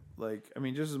 shouldn't it? Like, I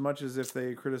mean, just as much as if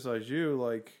they criticize you,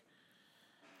 like,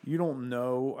 you don't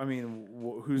know. I mean,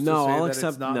 who's No, to say I'll that accept.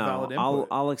 it's not No, valid input?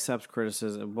 I'll accept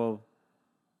criticism. Well,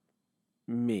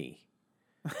 me,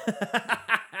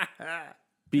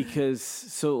 because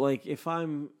so like if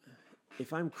I'm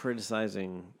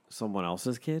criticizing someone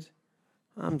else's kid,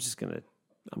 I'm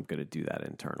gonna do that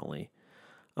internally.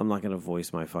 I'm not gonna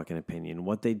voice my fucking opinion.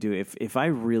 What they do, if I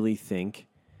really think,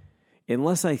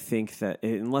 unless if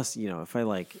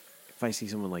I see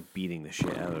someone like beating the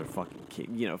shit out of their fucking kid,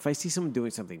 if I see someone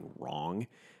doing something wrong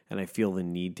and I feel the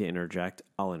need to interject,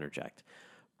 I'll interject.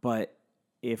 But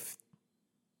if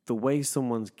the way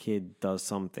someone's kid does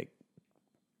something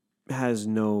has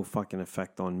no fucking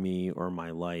effect on me or my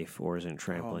life or isn't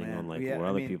trampling man. on like Yeah, what I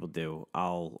other mean- people do,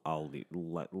 I'll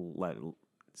let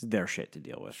it's their shit to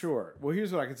deal with. Sure. Well,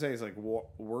 here's what I can say is like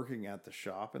working at the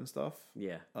shop and stuff.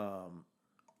 Yeah.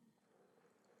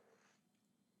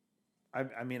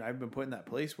 I mean, I've been put in that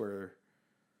place where,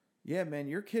 yeah, man,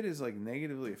 your kid is like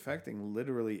negatively affecting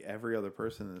literally every other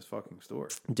person in this fucking store,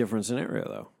 Different scenario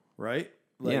though. right?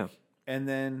 Like, Yeah. And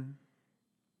then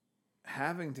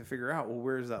having to figure out, well,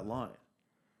 where's that line?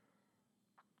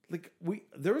 Like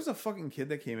there was a fucking kid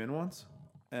that came in once,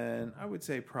 and I would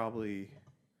say probably,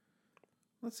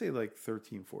 let's say like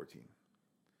 13, 14.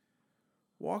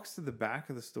 Walks to the back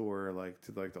of the store, like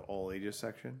to like the all ages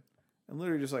section, and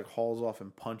literally just like hauls off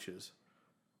and punches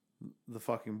the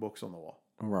fucking books on the wall.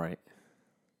 Right.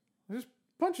 Just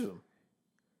punches them.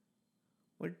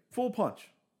 Like full punch.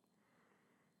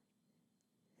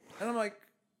 And I'm like,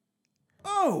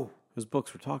 oh, Those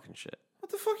books were talking shit.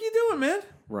 what the fuck are you doing, man?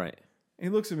 Right. And he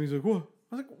looks at me, he's like, what?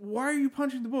 I was like, why are you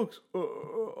punching the books?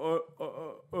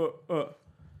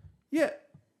 Yeah.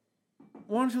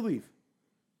 Why don't you leave?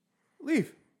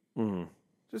 Leave. Mm-hmm.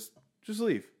 Just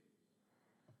leave.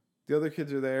 The other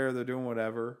kids are there, they're doing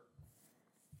whatever.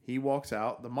 He walks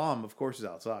out. The mom, of course, is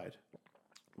outside.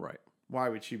 Right. Why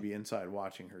would she be inside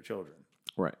watching her children?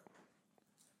 Right.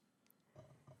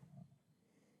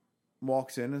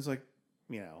 Walks in and is like,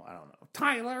 I don't know,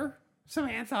 Tyler,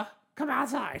 Samantha, come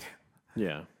outside.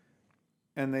 Yeah.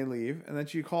 And they leave, and then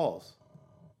she calls.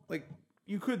 Like,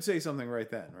 you could say something right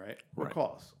then, right? What Right.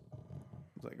 calls?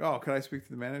 It's like, oh, could I speak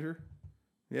to the manager?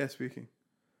 Yeah, speaking.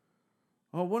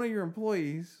 Oh, one of your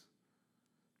employees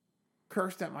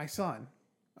cursed at my son.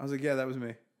 I was like, yeah, that was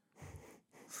me.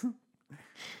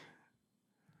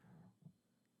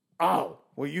 Oh,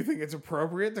 well, you think it's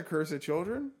appropriate to curse at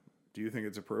children? Do you think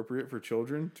it's appropriate for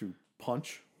children to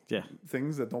punch Yeah.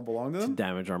 things that don't belong to them?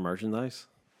 Damage our merchandise.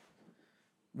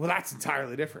 Well, that's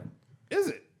entirely different. Is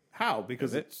it? How?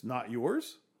 Because Is it? it's not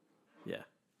yours? Yeah.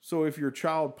 So if your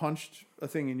child punched a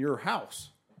thing in your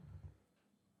house,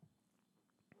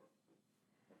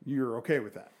 you're okay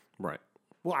with that. Right.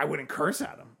 Well, I wouldn't curse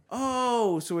at him.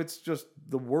 Oh, so it's just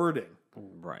the wording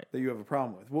Right. that you have a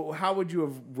problem with. Well, how would you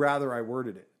have rather I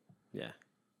worded it? Yeah.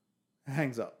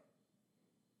 Hangs up.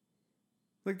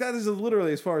 Like, that is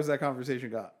literally as far as that conversation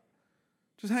got.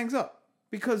 Just hangs up.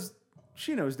 Because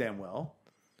she knows damn well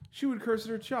she would curse at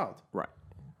her child. Right.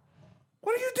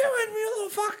 What are you doing, you little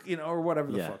fuck? You know, or whatever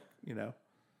the Yeah. fuck, you know.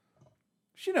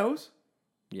 She knows.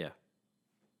 Yeah.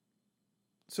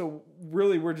 So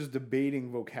really, we're just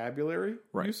debating vocabulary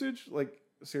Right. usage? Like,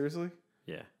 seriously?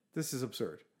 Yeah. This is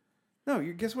absurd. No,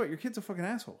 guess what? Your kid's a fucking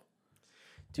asshole.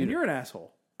 Dude, And you're an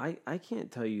asshole. I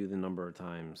can't tell you the number of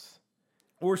times.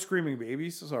 Or screaming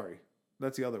babies. Sorry.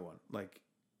 That's the other one. Like,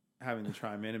 having to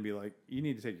chime in and be like, you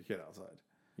need to take your kid outside.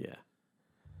 Yeah.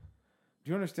 Do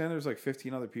you understand there's like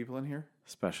 15 other people in here?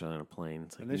 Especially on a plane.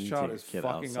 It's like, And this you child take is your kid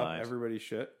fucking up outside. everybody's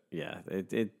shit. Yeah.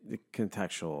 It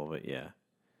contextual, but yeah.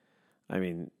 I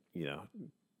mean, you know,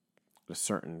 to a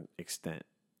certain extent,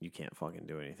 you can't fucking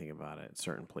do anything about it.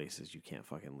 Certain places you can't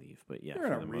fucking leave. But yeah, You're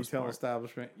in for a the most retail part.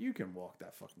 establishment. You can walk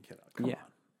that fucking kid out. Come Yeah.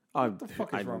 on. What the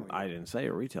fuck is wrong with you? I didn't say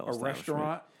a retail A establishment.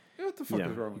 restaurant. What the fuck Yeah,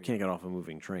 is wrong you with you? can't get off a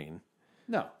moving train.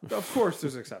 No. Of course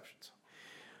there's exceptions.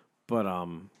 But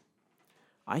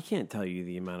I can't tell you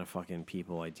the amount of fucking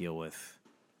people I deal with.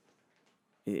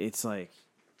 It's like,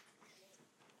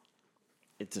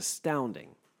 it's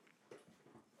astounding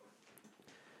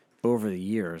over the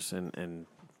years and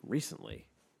recently,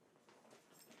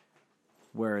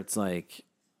 where it's like,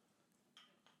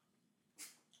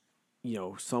 you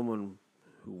know, someone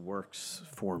who works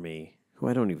for me who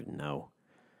I don't even know.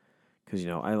 Because, you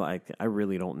know, I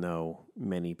really don't know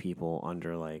many people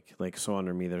under so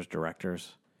under me there's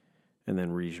directors and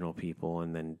then regional people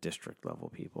and then district level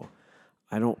people.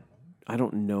 I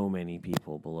don't know many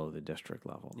people below the district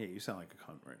level. Yeah, you sound like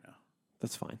a cunt right now.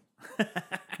 That's fine.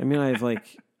 I mean,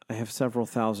 I have several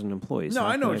thousand employees. No, How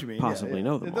I know can what you mean. Possibly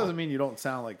know them. It all? doesn't mean you don't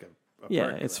sound like a Yeah,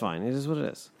 prick, it's though. fine. It is what it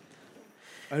is.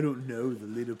 I don't know the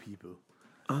little people.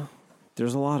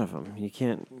 There's a lot of them. You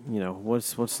can't, you know,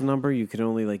 what's the number? You can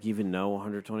only even know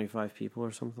 125 people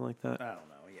or something like that. I don't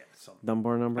know. Yeah, something.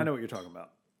 Dunbar number. I know what you're talking about.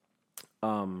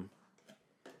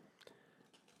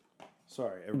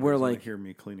 Sorry, We're everybody's like- gonna hear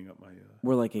me cleaning up my.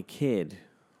 Where like a kid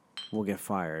will get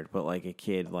fired, but like a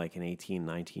kid, like an 18,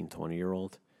 19,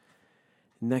 20-year-old,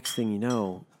 next thing you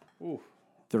know, Oof.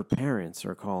 their parents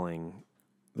are calling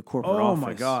the corporate Oh office.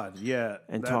 my god! Yeah,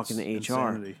 And that's talking to HR.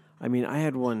 insanity. I mean,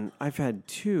 I've had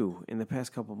two in the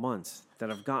past couple months that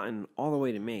have gotten all the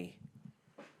way to me,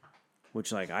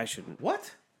 which like I shouldn't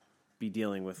What? be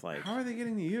dealing with. Like How are they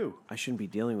getting to you? I shouldn't be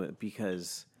dealing with it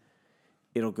because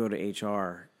it'll go to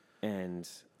HR and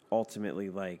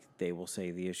ultimately like they will say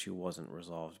the issue wasn't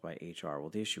resolved by HR. Well,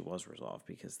 the issue was resolved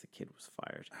because the kid was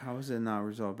fired. How is it not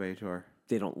resolved by HR?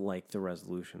 They don't like the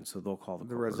resolution, so they'll call the The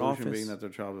corporate resolution office. being that their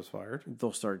child was fired.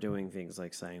 They'll start doing things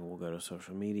like saying we'll go to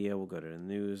social media, we'll go to the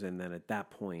news, and then at that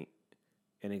point,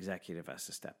 an executive has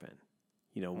to step in.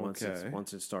 You know, once Okay.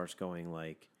 once it starts going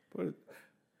like But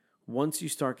once you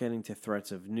start getting to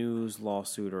threats of news,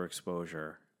 lawsuit, or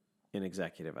exposure, an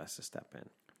executive has to step in.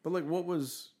 like, what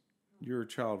was your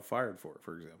child fired for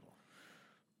example?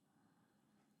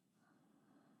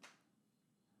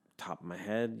 Top of my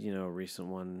head, you know, a recent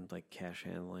one like cash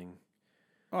handling,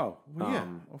 Oh, well, yeah,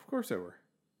 Um, of course they were.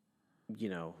 you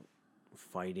know,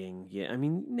 fighting. Yeah, I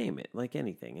mean, name it, like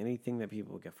anything that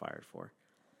people get fired for.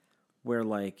 Where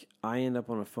like I end up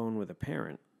on a phone with a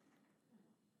parent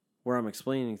where I'm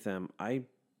explaining to them, I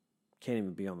can't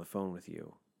even be on the phone with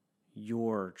you.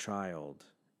 Your child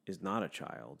is not a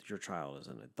child. Your child is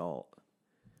an adult.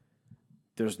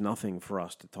 There's nothing for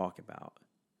us to talk about.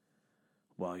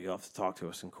 Well, you'll have to talk to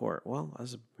us in court. Well,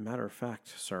 as a matter of fact,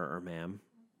 sir or ma'am,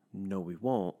 no, we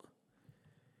won't.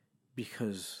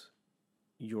 Because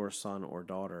your son or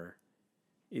daughter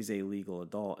is a legal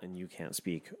adult and you can't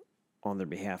speak on their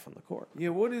behalf on the court. Yeah,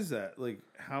 what is that? Like,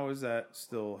 how is that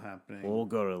still happening? We'll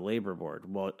go to the labor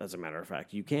board. Well, as a matter of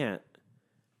fact, you can't,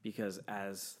 because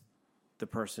as the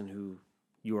person who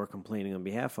you are complaining on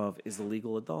behalf of is a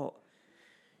legal adult,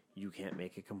 you can't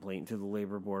make a complaint to the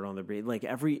labor board on their behalf. Like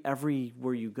every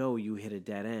where you go, you hit a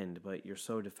dead end. But you're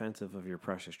so defensive of your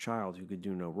precious child who could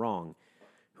do no wrong,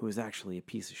 who is actually a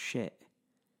piece of shit,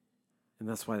 and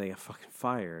that's why they got fucking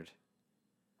fired.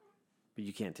 But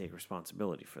you can't take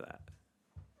responsibility for that.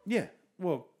 Yeah,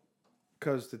 well,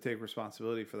 because to take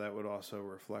responsibility for that would also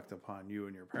reflect upon you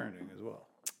and your parenting as well.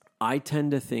 I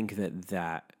tend to think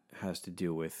that has to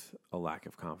do with a lack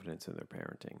of confidence in their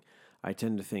parenting. I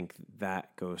tend to think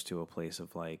that goes to a place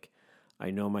of like, I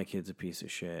know my kid's a piece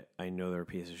of shit. I know they're a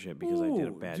piece of shit because I did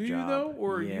a bad do job. you though?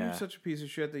 Or are yeah. you such a piece of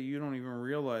shit that you don't even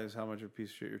realize how much of a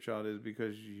piece of shit your child is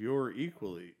because you're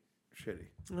equally shitty?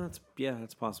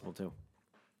 That's possible too.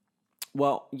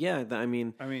 Well, yeah, I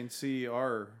mean, see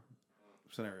our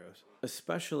scenarios.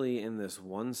 especially in this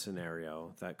one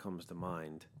scenario that comes to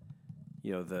mind,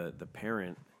 you know, the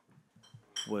parent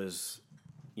was,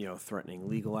 you know, threatening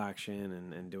legal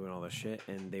action and doing all this shit,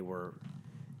 and they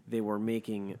were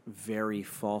making very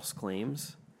false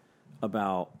claims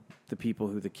about the people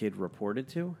who the kid reported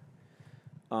to,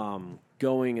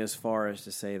 going as far as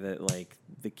to say that like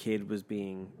the kid was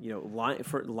being, you know,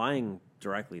 lying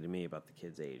directly to me about the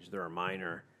kid's age. They're a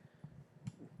minor.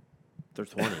 They're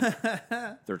 20.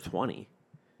 They're 20.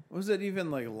 Was it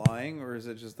even like lying, or is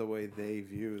it just the way they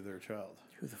view their child?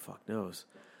 Who the fuck knows?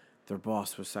 Their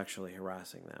boss was sexually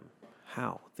harassing them.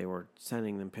 How? They were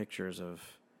sending them pictures of,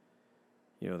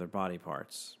 you know, their body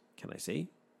parts. Can I see?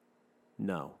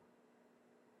 No.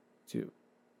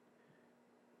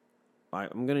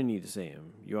 I'm going to need to see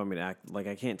him. You want me to act like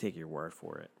I can't take your word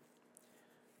for it.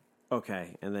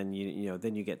 Okay, and then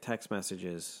then you get text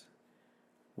messages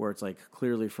where it's like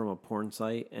clearly from a porn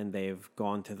site, and they've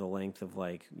gone to the length of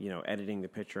like, you know, editing the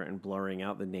picture and blurring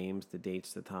out the names, the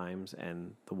dates, the times,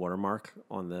 and the watermark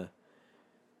on the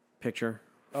picture.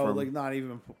 Like not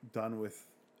even done with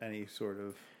any sort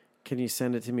of... Can you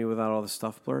send it to me without all the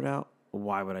stuff blurred out?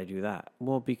 Why would I do that?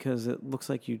 Well, because it looks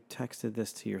like you texted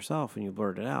this to yourself and you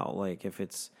blurred it out. Like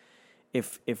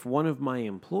if one of my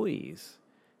employees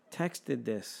texted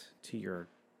this to your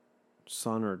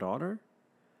son or daughter,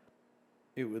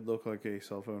 it would look like a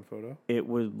cell phone photo. It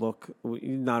would look,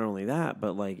 not only that,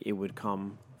 but like it would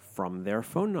come from their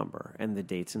phone number and the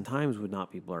dates and times would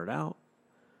not be blurred out.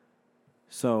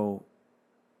 So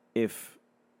if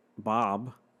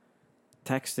Bob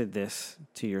texted this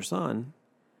to your son,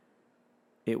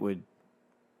 it would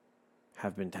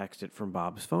have been texted from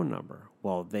Bob's phone number.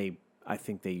 Well, I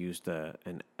think they used a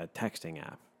texting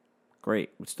app.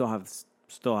 Great. We'd still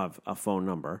have a phone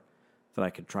number that I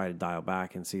could try to dial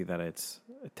back and see that it's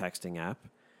a texting app.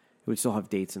 It would still have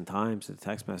dates and times that the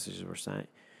text messages were sent.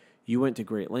 You went to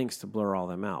great lengths to blur all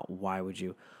them out. Why would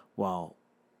you? Well,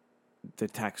 the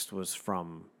text was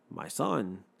from my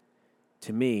son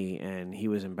to me, and he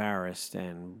was embarrassed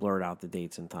and blurred out the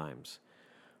dates and times,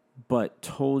 but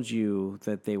told you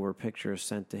that they were pictures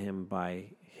sent to him by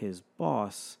his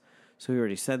boss. So he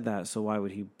already said that. So why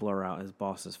would he blur out his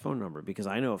boss's phone number? Because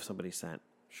I know if somebody sent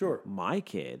my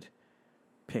kid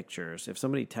pictures, if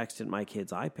somebody texted my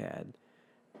kid's iPad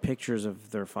pictures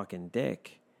of their fucking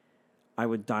dick, I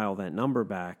would dial that number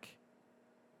back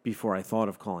before I thought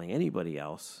of calling anybody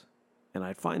else, and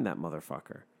I'd find that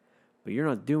motherfucker. But you're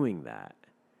not doing that.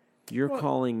 You're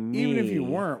calling me. Even if you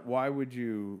weren't, why would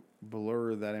you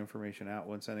blur that information out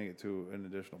when sending it to an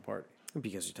additional party?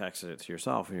 Because you texted it to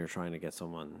yourself and you're trying to get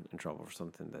someone in trouble for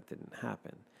something that didn't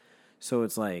happen. So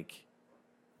it's like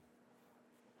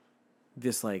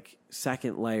this like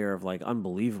second layer of like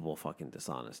unbelievable fucking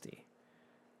dishonesty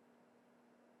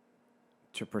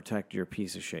to protect your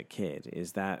piece of shit kid.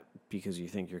 Is that because you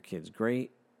think your kid's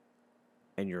great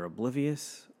and you're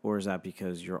oblivious? Or is that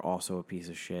because you're also a piece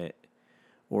of shit?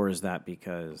 Or is that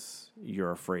because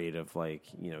you're afraid of like,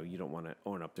 you know, you don't want to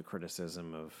own up to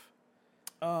criticism of...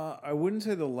 I wouldn't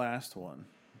say the last one.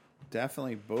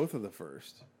 Definitely both of the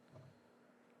first.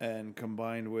 And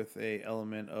combined with a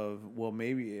element of, well,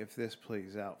 maybe if this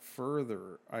plays out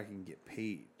further, I can get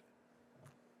paid.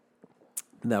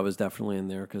 That was definitely in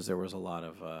there because there was a lot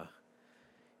of,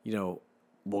 you know,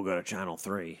 we'll go to Channel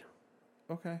 3.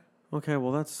 Okay,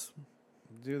 well, that's...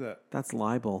 Do that. That's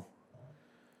libel.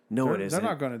 No, it isn't. They're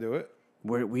not going to do it.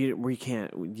 We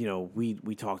can't, you know,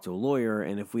 we talk to a lawyer,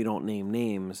 and if we don't name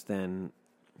names, then...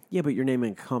 Yeah, but you're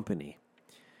naming a company.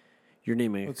 You're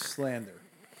naming... It's slander.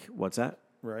 What's that?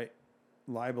 Right.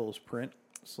 Libel is print.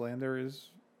 Slander is...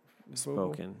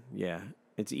 Spoken. Yeah.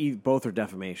 It's both are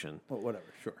defamation. Well, whatever.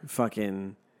 Sure.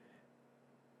 Fucking...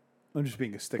 I'm just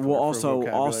being a stickler. Well,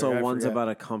 also one's about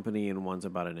a company and one's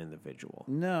about an individual.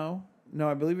 No,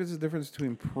 I believe it's a difference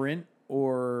between print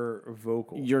or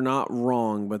vocal. You're not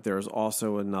wrong, but there's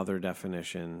also another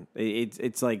definition.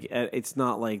 It's like it's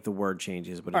not like the word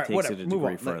changes, but it takes it a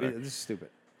degree further. This is stupid.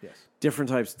 Yes. Different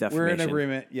types of defamation. We're in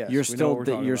agreement. Yes. You're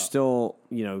still,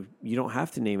 you know, you don't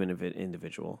have to name an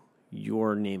individual.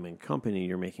 You're naming company.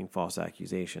 You're making false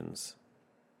accusations.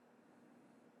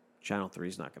 Channel 3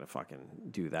 is not going to fucking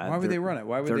do that. Why would they run it?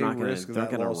 Why would they risk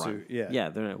that lawsuit? Yeah,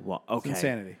 they're not, well, okay. It's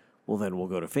insanity. Well, then we'll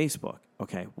go to Facebook.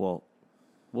 Okay, well,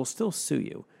 we'll still sue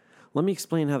you. Let me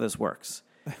explain how this works.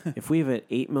 If we have an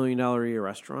 $8 million a year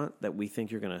restaurant that we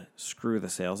think you're going to screw the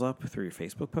sales up through your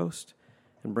Facebook post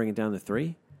and bring it down to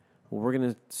 3, well, we're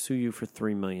going to sue you for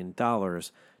 $3 million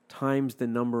times the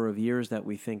number of years that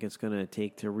we think it's going to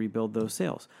take to rebuild those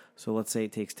sales. So let's say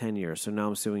it takes 10 years. So now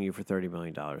I'm suing you for $30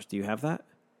 million. Do you have that?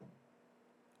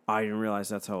 I didn't realize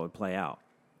that's how it would play out.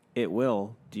 It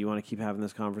will. Do you want to keep having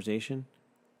this conversation?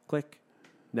 Click.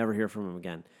 Never hear from him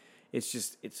again.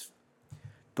 It's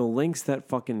the links that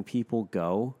fucking people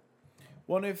go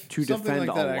Well, if to something defend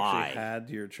like that a lie. actually had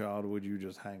to your child, would you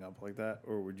just hang up like that?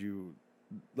 Or would you,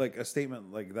 like a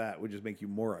statement like that would just make you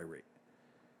more irate?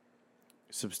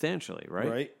 Substantially, right?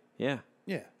 Right? Yeah,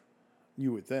 Yeah.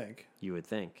 You would think. you would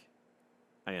think.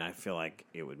 I mean, I feel like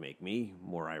it would make me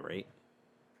more irate.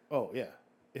 Oh, yeah.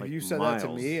 If Like you said that to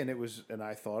miles. me and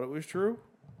I thought it was true,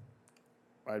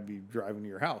 I'd be driving to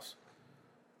your house.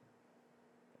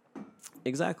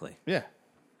 Exactly. Yeah.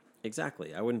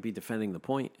 Exactly. I wouldn't be defending the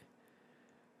point.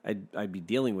 I'd be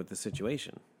dealing with the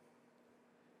situation.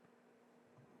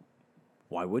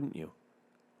 Why wouldn't you?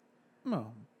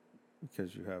 No.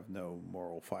 Because you have no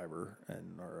moral fiber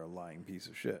and are a lying piece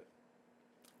of shit.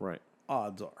 Right.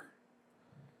 Odds are.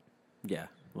 Yeah.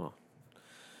 Well,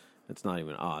 it's not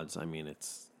even odds. I mean,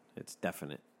 it's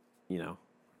definite, you know.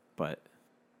 But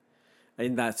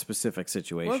in that specific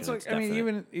situation, Well, it's like, I mean,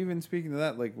 definite. even speaking to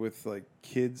that, like with like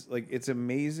kids, like it's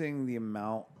amazing the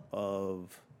amount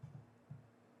of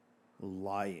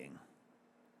lying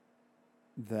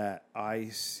that I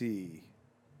see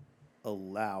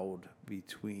allowed to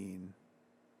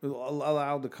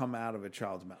come out of a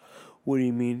child's mouth What do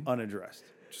you mean? unaddressed.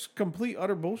 Just complete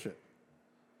utter bullshit.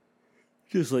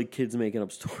 Just like kids making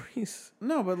up stories.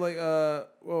 No, but like, well,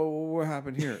 what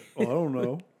happened here? Well, I don't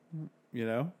know. You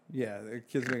know? Yeah, the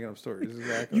kids making up stories.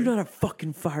 Exactly. You're not a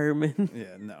fucking fireman.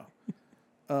 Yeah,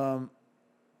 no.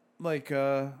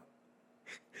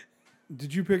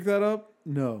 Did you pick that up?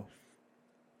 No.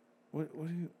 What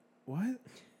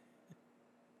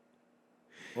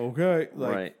Okay.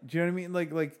 Like, Right. do you know what I mean?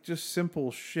 Like just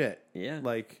simple shit. Yeah.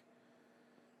 Like,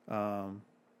 I'm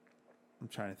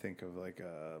trying to think of like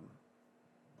a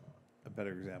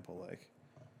better example. Like,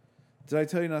 did I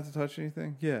tell you not to touch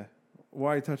anything? Yeah.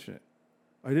 Why are you touching it?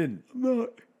 I didn't. I'm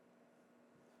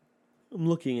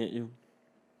looking at you.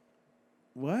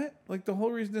 What? Like the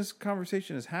whole reason this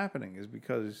conversation is happening is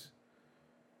because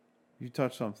you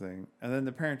touch something, and then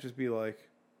the parent just be like,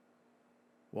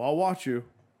 "Well, I'll watch you."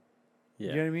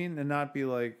 Yeah. You know what I mean? And not be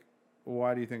like,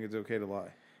 "Why do you think it's okay to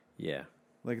lie?" Yeah.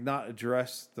 Like not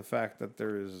address the fact that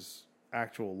there is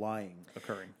actual lying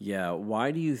occurring. Yeah.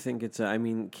 Why do you think it's? I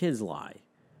mean, kids lie.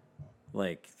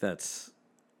 Like that's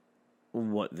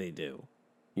what they do.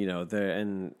 You know,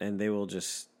 and they will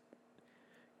just.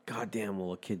 Goddamn,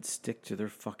 will a kid stick to their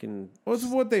fucking? Well, it's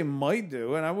what they might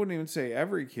do, and I wouldn't even say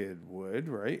every kid would,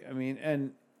 right? I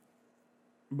mean,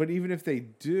 but even if they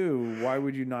do, why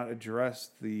would you not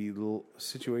address the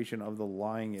situation of the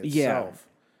lying itself? Yeah.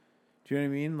 Do you know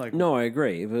what I mean? Like, No, I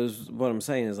agree. What I'm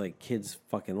saying is like kids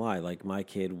fucking lie. Like my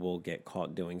kid will get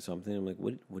caught doing something. I'm like,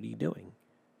 what are you doing?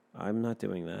 I'm not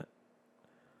doing that.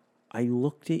 I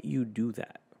looked at you do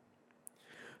that.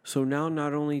 So now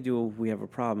not only do we have a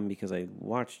problem because I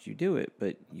watched you do it,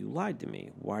 but you lied to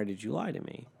me. Why did you lie to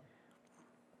me?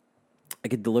 I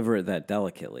could deliver it that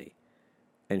delicately.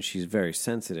 And she's very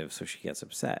sensitive, so she gets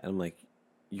upset. And I'm like,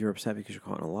 you're upset because you're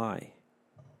caught in a lie.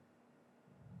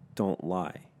 Don't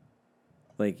lie.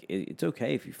 Like, it's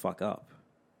okay if you fuck up.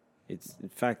 It's, in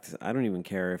fact, I don't even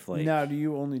care if, like... now, do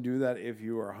you only do that if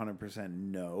you are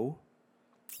 100% know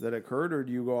that occurred, or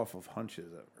do you go off of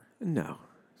hunches ever? No.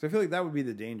 So I feel like that would be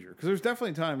the danger. Because there's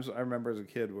definitely times I remember as a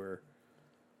kid where,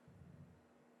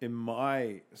 in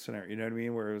my scenario, you know what I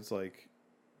mean? Where it's like,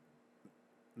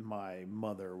 my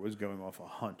mother was going off a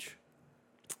hunch.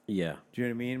 Yeah. Do you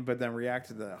know what I mean? But then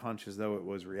reacted to that hunch as though it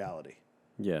was reality.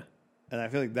 Yeah. And I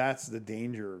feel like that's the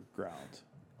danger ground.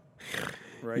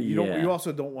 Right? Yeah. You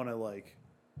also don't want to like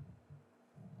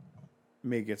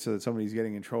make it so that somebody's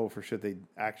getting in trouble for shit they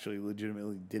actually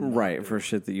legitimately didn't. Right, for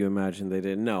shit that you imagine they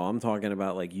didn't know. I'm talking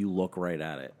about, like, you look right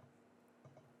at it.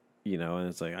 You know, and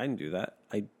it's like, I didn't do that.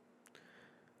 I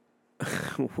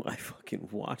fucking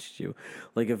watched you.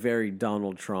 Like a very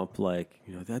Donald Trump, like,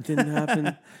 you know, that didn't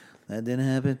happen. That didn't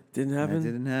happen. Didn't happen. That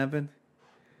didn't happen.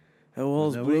 That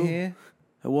wall's Nobody blue. here?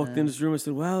 I walked in this room and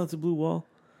said, wow, that's a blue wall.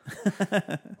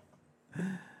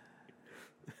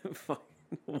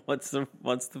 What's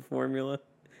the formula?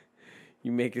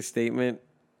 You make a statement,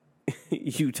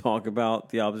 you talk about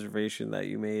the observation that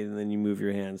you made, and then you move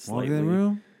your hands Walk slightly. in the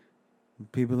room.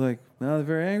 People like, wow, they're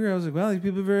very angry. I was like, wow, these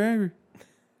people are very angry.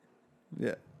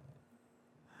 Yeah.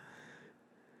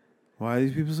 Why are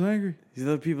these people so angry? These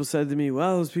other people said to me,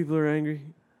 "Wow, those people are angry."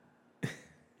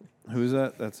 Who's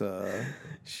that? That's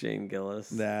Shane Gillis.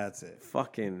 That's it.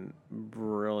 Fucking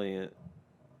brilliant.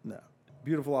 No,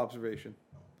 beautiful observation.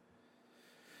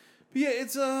 But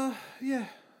yeah,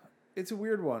 it's a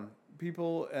weird one.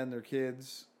 People and their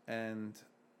kids, and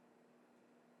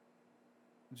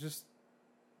just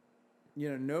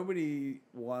nobody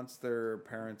wants their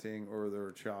parenting or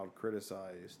their child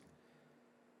criticized,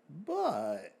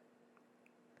 but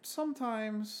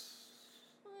sometimes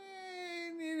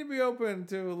you need to be open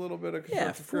to a little bit of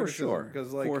constructive criticism.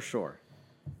 Because, like, for sure.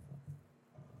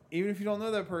 Even if you don't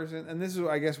know that person, and this is,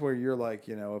 I guess, where you're like,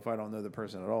 if I don't know the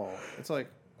person at all, it's like,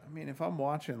 I mean, if I'm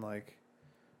watching, like,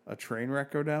 a train wreck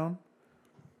go down,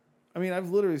 I mean, I've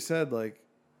literally said, like,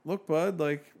 look, bud,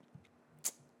 like,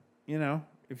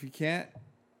 if you can't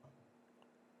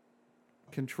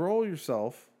control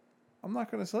yourself, I'm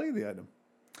not going to sell you the item.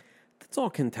 That's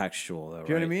all contextual, though,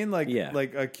 Do you know what I mean? Like, yeah.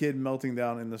 like a kid melting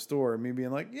down in the store and me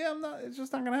being like, yeah, it's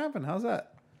just not going to happen. How's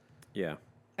that? Yeah.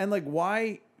 And, like,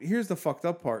 why, here's the fucked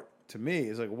up part to me,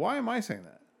 is like, why am I saying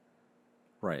that?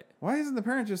 Right. Why hasn't the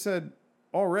parent just said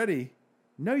already,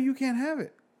 no, you can't have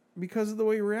it because of the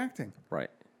way you're reacting?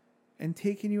 Right. And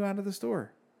taking you out of the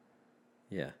store.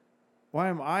 Yeah. Why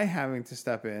am I having to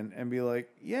step in and be like,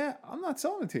 yeah, I'm not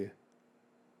selling it to you.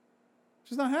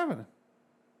 Just not having it.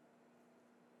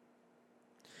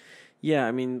 Yeah,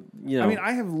 I mean,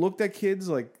 I have looked at kids,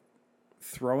 like,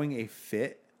 throwing a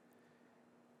fit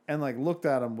and, like, looked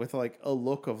at them with, like, a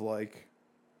look of, like,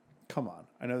 come on,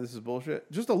 I know this is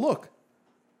bullshit. Just a look.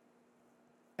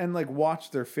 And, like, watch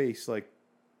their face, like,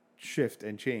 shift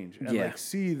and change. And, like,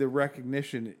 see the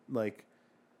recognition, like,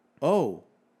 oh,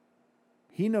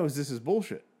 he knows this is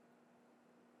bullshit.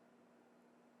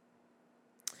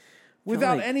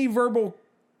 Without any verbal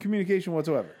communication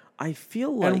whatsoever. I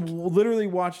feel like... And literally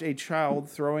watched a child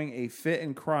throwing a fit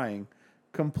and crying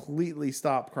completely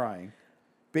stop crying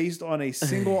based on a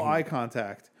single eye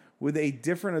contact with a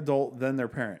different adult than their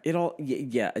parent.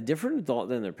 A different adult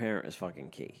than their parent is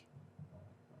fucking key.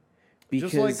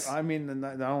 Because, just like, I mean, and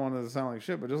I don't want to sound like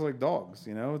shit, but just like dogs,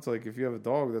 it's like if you have a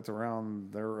dog that's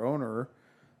around their owner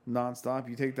nonstop,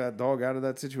 you take that dog out of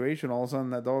that situation, all of a sudden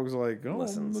that dog's like, oh,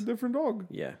 I'm a different dog.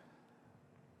 Yeah.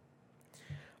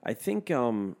 I think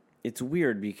it's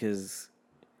weird because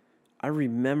I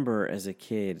remember as a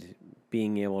kid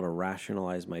being able to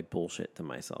rationalize my bullshit to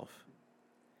myself.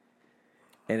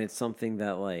 And it's something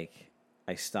that, like,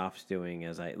 I stopped doing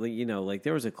as I, like,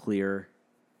 there was a clear...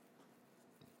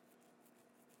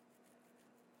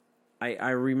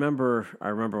 I remember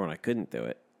when I couldn't do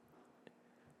it.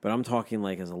 But I'm talking,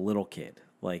 like, as a little kid,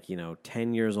 like,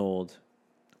 10 years old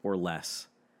or less,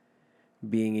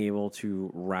 being able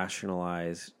to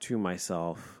rationalize to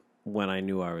myself when I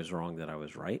knew I was wrong that I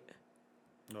was right.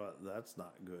 No, that's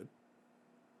not good.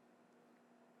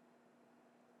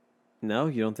 No?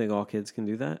 You don't think all kids can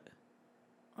do that?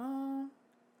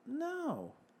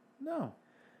 No.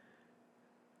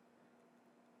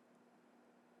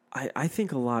 I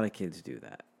think a lot of kids do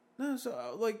that. No,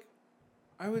 so, like,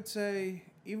 I would say,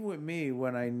 even with me,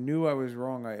 when I knew I was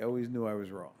wrong, I always knew I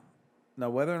was wrong. Now,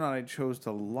 whether or not I chose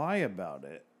to lie about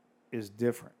it is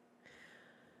different.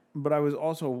 But I was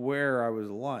also aware I was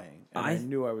lying, and I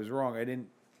knew I was wrong.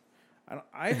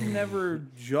 I've never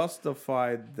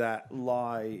justified that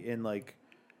lie in, like,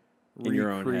 in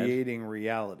your own head? Recreating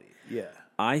reality. Yeah.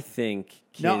 I think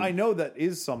kids... Now, I know that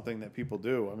is something that people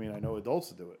do. I mean, I know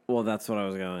adults do it. Well, that's what I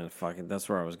was going to that's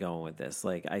where I was going with this.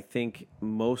 Like, I think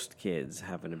most kids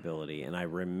have an ability, and I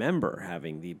remember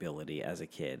having the ability as a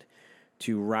kid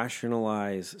to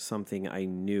rationalize something I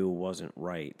knew wasn't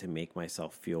right to make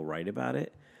myself feel right about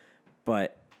it.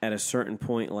 But at a certain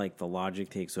point, like, the logic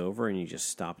takes over and you just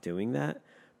stop doing that.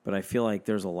 But I feel like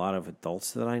there's a lot of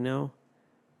adults that I know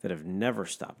that have never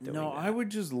stopped doing that. No, I would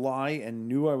just lie and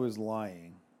knew I was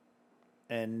lying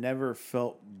and never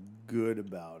felt good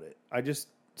about it. I just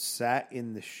sat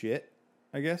in the shit,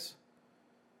 I guess.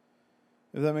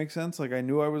 If that makes sense. Like, I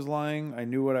knew I was lying. I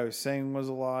knew what I was saying was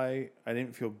a lie. I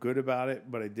didn't feel good about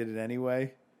it, but I did it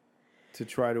anyway to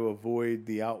try to avoid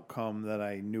the outcome that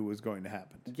I knew was going to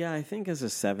happen. Yeah, I think as a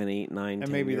 7, 8, 9, and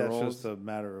 10 maybe year that's old, just a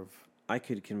matter of... I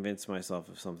could convince myself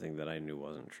of something that I knew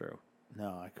wasn't true.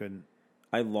 No, I couldn't.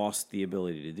 I lost the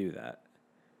ability to do that.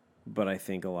 But I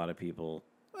think a lot of people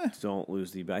don't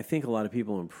lose the... I think a lot of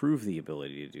people improve the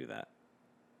ability to do that.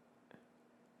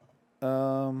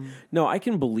 No, I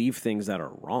can believe things that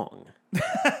are wrong.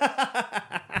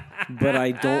 But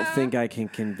I don't think I can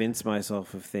convince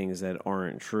myself of things that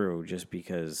aren't true just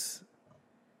because...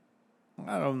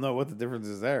 I don't know what the difference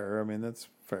is there. I mean, that's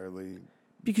fairly...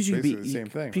 Because you could basically be the same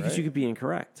thing, because right? you could be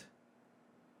incorrect.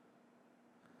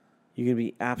 You could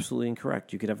be absolutely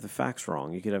incorrect. You could have the facts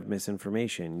wrong. You could have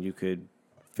misinformation. You could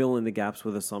fill in the gaps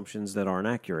with assumptions that aren't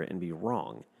accurate and be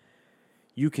wrong.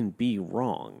 You can be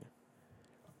wrong.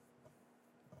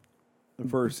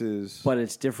 Versus, But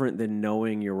it's different than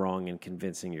knowing you're wrong and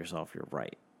convincing yourself you're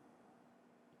right.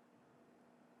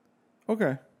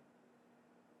 okay,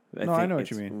 I think know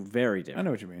what you it's mean. Very different. I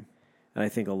know what you mean. And I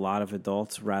think a lot of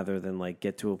adults, rather than like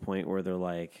get to a point where they're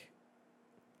like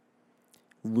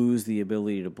lose the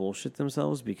ability to bullshit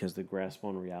themselves because the grasp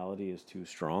on reality is too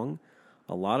strong,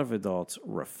 a lot of adults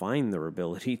refine their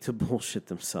ability to bullshit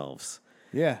themselves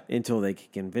Yeah, until they can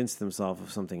convince themselves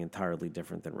of something entirely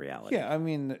different than reality. yeah. I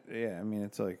mean,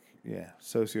 it's like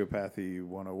sociopathy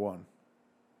 101.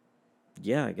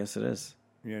 Yeah, I guess it is.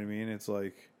 You know what I mean? It's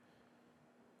like,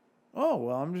 oh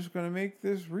well, I'm just going to make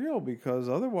this real because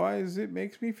otherwise it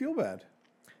makes me feel bad,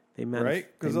 They right?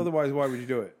 Because otherwise, why would you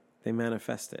do it? they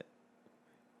manifest it.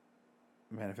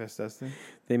 Manifest destiny.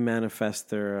 They manifest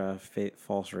their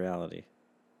false reality.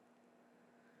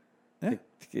 Yeah.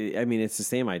 I mean, it's the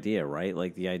same idea, right?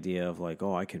 Like the idea of like,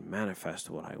 oh, I can manifest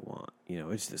what I want. You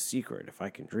know, it's the secret. If I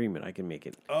can dream it, I can make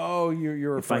it. Oh,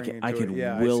 you're If I referring can, I to could it.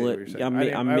 Yeah, will I see what it. you're saying.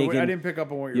 I'm I making. didn't pick up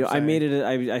on what You you're know, saying. I made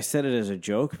it. I said it as a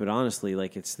joke, but honestly,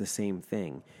 like it's the same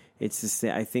thing. It's the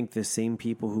same. I think the same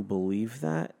people who believe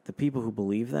that, the people who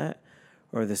believe that,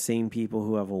 are the same people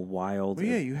who have a wild. Well,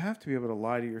 yeah, you have to be able to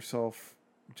lie to yourself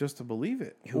just to believe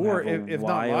it, Who or have a if not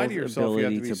lie wild to yourself, you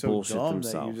have to ability be to so bullshit dumb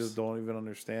themselves. that you just don't even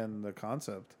understand the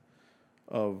concept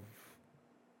of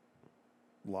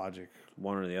logic.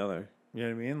 One or the other. You know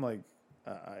what I mean? Like,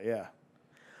 yeah.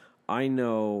 I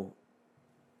know.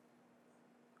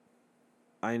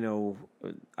 I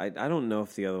don't know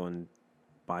if the other one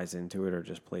buys into it or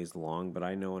just plays along, but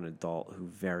I know an adult who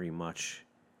very much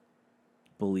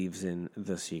believes in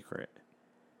The Secret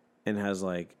and has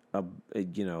like a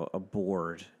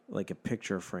board, like a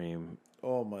picture frame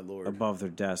Oh my lord. above their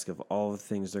desk of all the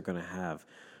things they're going to have.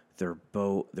 Their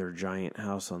boat, their giant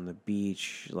house on the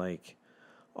beach, like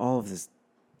all of this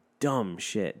dumb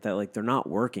shit that like they're not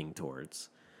working towards.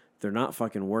 They're not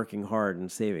fucking working hard and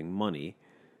saving money.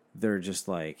 They're just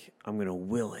like, I'm going to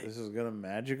will it. This is gonna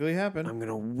magically happen. I'm going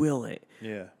to will it.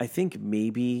 Yeah. I think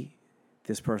maybe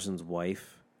this person's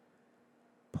wife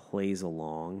plays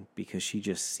along because she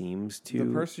just seems to.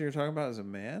 The person you're talking about is a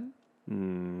man? Oh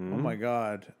my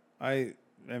god. I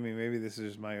mean, maybe this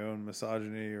is my own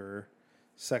misogyny or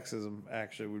sexism.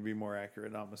 Actually, would be more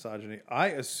accurate, not misogyny. I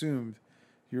assumed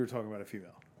you were talking about a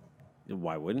female.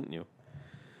 Why wouldn't you?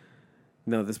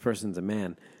 No, this person's a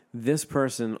man. This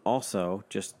person also,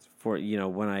 just for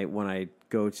when I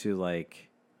go to like,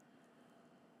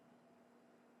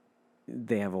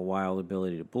 they have a wild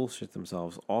ability to bullshit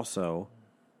themselves. Also,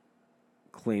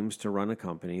 claims to run a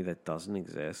company that doesn't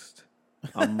exist.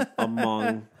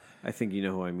 Among, I think you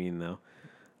know who I mean though.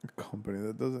 A company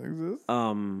that doesn't exist.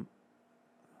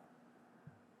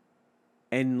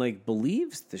 And like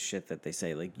believes the shit that they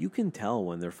say. Like you can tell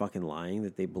when they're fucking lying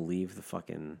that they believe the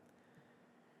fucking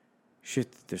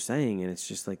shit that they're saying, and it's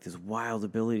just like this wild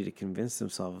ability to convince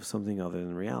themselves of something other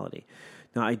than reality.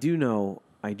 Now I do know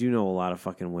a lot of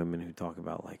fucking women who talk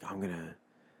about like I'm gonna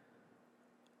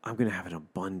have an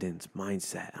abundance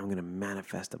mindset. I'm gonna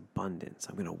manifest abundance.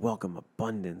 I'm gonna welcome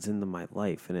abundance into my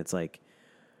life. And it's like,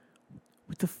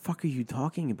 what the fuck are you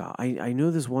talking about? I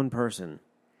know this one person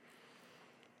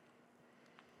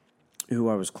who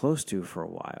I was close to for a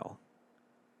while.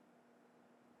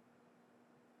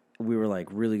 We were like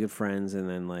really good friends, and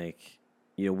then like,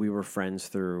 we were friends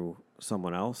through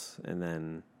someone else, and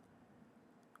then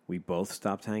we both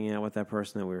stopped hanging out with that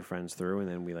person that we were friends through, and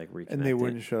then we like reconnected. And they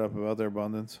wouldn't shut up about their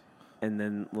abundance. And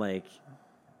then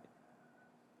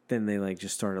they like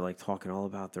just started like talking all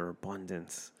about their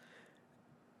abundance.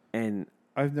 And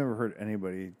I've never heard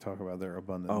anybody talk about their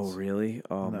abundance. oh really?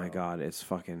 Oh No. my god, it's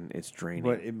draining.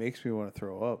 But it makes me want to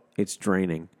throw up. It's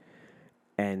draining.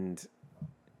 And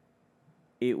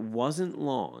it wasn't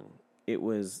long. It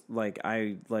was like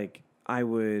I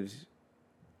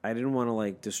didn't want to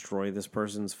like destroy this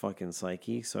person's fucking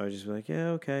psyche, so I just be like,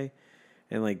 yeah, okay.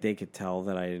 And like they could tell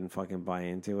that I didn't fucking buy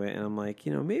into it, and I'm like,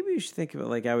 maybe you should think of it.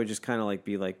 Like I would just kind of like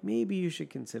be like, maybe you should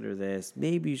consider this,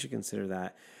 maybe you should consider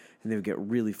that, and they would get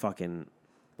really fucking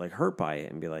like hurt by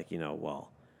it and be like,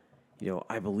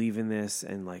 I believe in this,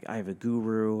 and like I have a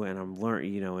guru, and I'm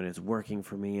learning, and it's working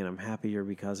for me, and I'm happier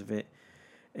because of it.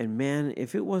 And man,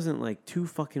 if it wasn't like 2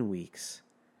 fucking weeks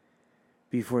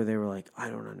before they were like, I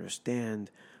don't understand,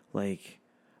 like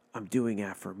I'm doing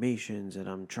affirmations and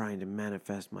I'm trying to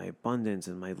manifest my abundance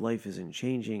and my life isn't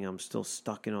changing. I'm still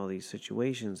stuck in all these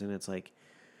situations. And it's like,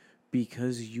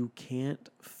 because you can't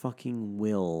fucking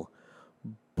will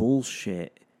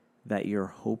bullshit that you're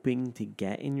hoping to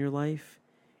get in your life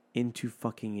into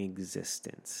fucking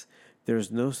existence.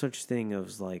 There's no such thing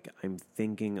as like, I'm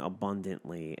thinking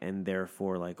abundantly and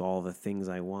therefore like all the things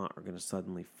I want are going to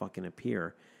suddenly fucking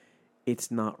appear.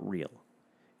 It's not real.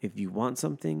 If you want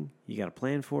something, you got to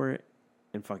plan for it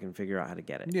and fucking figure out how to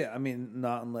get it. Yeah, I mean,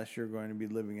 not unless you're going to be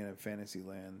living in a fantasy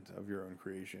land of your own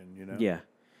creation, you know? Yeah.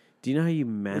 Do you know how you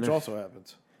Which also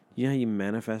happens. You know how you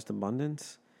manifest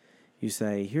abundance? You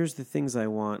say, here's the things I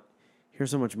want.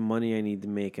 Here's how much money I need to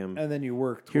make them. And then you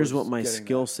work towards Here's what my getting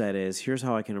skill that. set is. Here's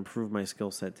how I can improve my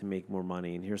skill set to make more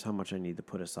money. And here's how much I need to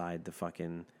put aside to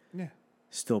fucking Yeah.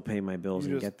 still pay my bills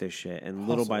You and just get this shit. And hustle.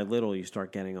 little by little, you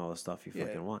start getting all the stuff you Yeah,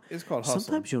 fucking want. it's called hustle.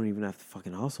 Sometimes you don't even have to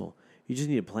fucking hustle. You just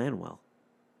need to plan well.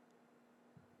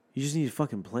 You just need to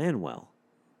fucking plan well.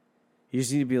 You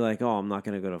just need to be like, oh, I'm not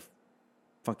going to go to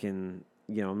fucking,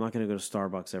 I'm not going to go to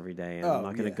Starbucks every day. And I'm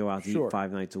not going to go out to eat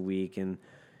 5 nights a week. And,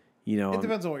 It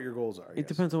depends on what your goals are. It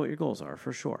depends on what your goals are,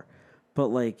 for sure. But,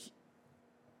 like,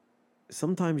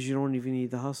 sometimes you don't even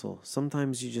need to hustle.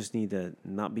 Sometimes you just need to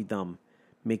not be dumb.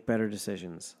 Make better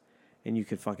decisions. And you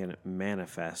could fucking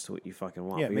manifest what you fucking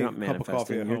want. Yeah, but you're make not a cup of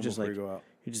coffee manifesting. at You're home just before like, you go out.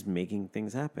 you're just making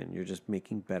things happen. You're just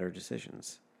making better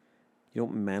decisions. You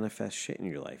don't manifest shit in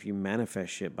your life. You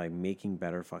manifest shit by making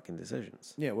better fucking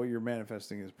decisions. Yeah, what you're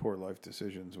manifesting is poor life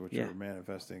decisions, which Yeah. are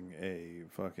manifesting a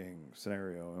fucking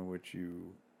scenario in which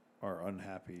you are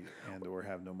unhappy and or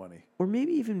have no money. Or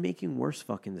maybe even making worse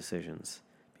fucking decisions.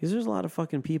 Because there's a lot of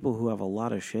fucking people who have a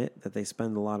lot of shit that they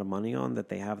spend a lot of money on that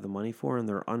they have the money for and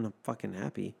they're unfucking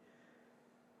happy.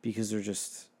 Because they're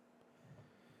just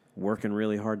working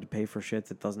really hard to pay for shit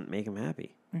that doesn't make them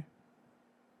happy.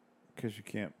 Because you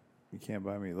can't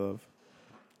buy me love.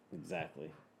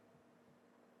 Exactly.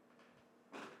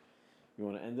 You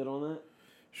want to end it on that?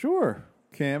 Sure.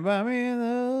 Can't buy me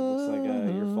love. Looks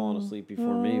like you're falling asleep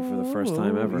before me for the first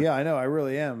time ever. Yeah, I know. I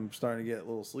really am starting to get a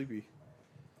little sleepy.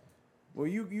 Well,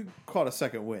 you caught a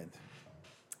second wind.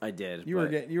 I did. You were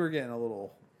getting a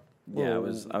little. Yeah, I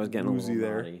was getting a woozy little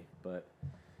there. naughty, but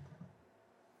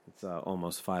it's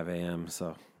almost 5 a.m.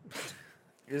 So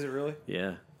Is it really?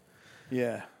 yeah,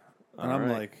 Yeah. And All I'm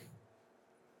right. like,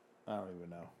 I don't even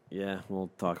know. yeah. We'll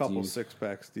A talk to couple you.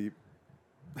 6-packs deep.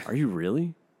 Are you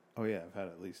really? Oh yeah, I've had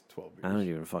at least 12 beers. I don't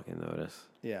even fucking notice.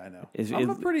 Yeah, I know. I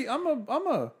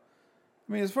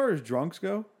mean, as far as drunks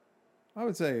go, I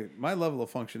would say my level of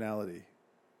functionality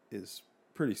is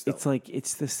pretty stellar. It's like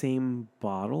it's the same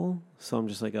bottle, so I'm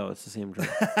just like, oh, it's the same drink.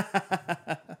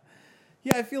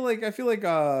 Yeah, I feel like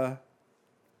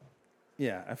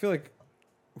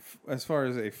as far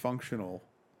as a functional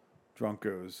drunk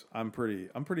goes, I'm pretty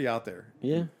out there.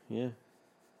 yeah.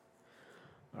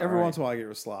 Every right. once in a while I get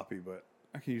real sloppy, but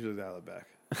I can usually dial it back.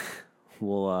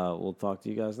 We'll talk to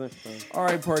you guys next time. All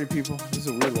right, party people. This is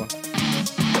a weird one.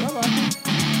 Bye-bye.